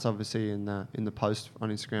your accounts, obviously, in the post on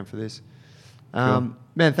Instagram for this. Cool.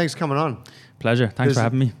 Man, thanks for coming on. Pleasure. Thanks for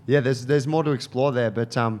having me. Yeah, there's more to explore there,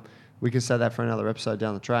 but we can set that for another episode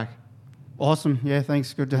down the track. Awesome. Yeah,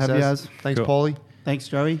 thanks. Good to have you guys. Thanks, cool. Paulie. Thanks,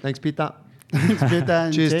 Joey. Thanks, Peter. Thanks, Peter.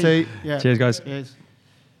 Cheers, T. Yeah. Cheers, guys. Cheers.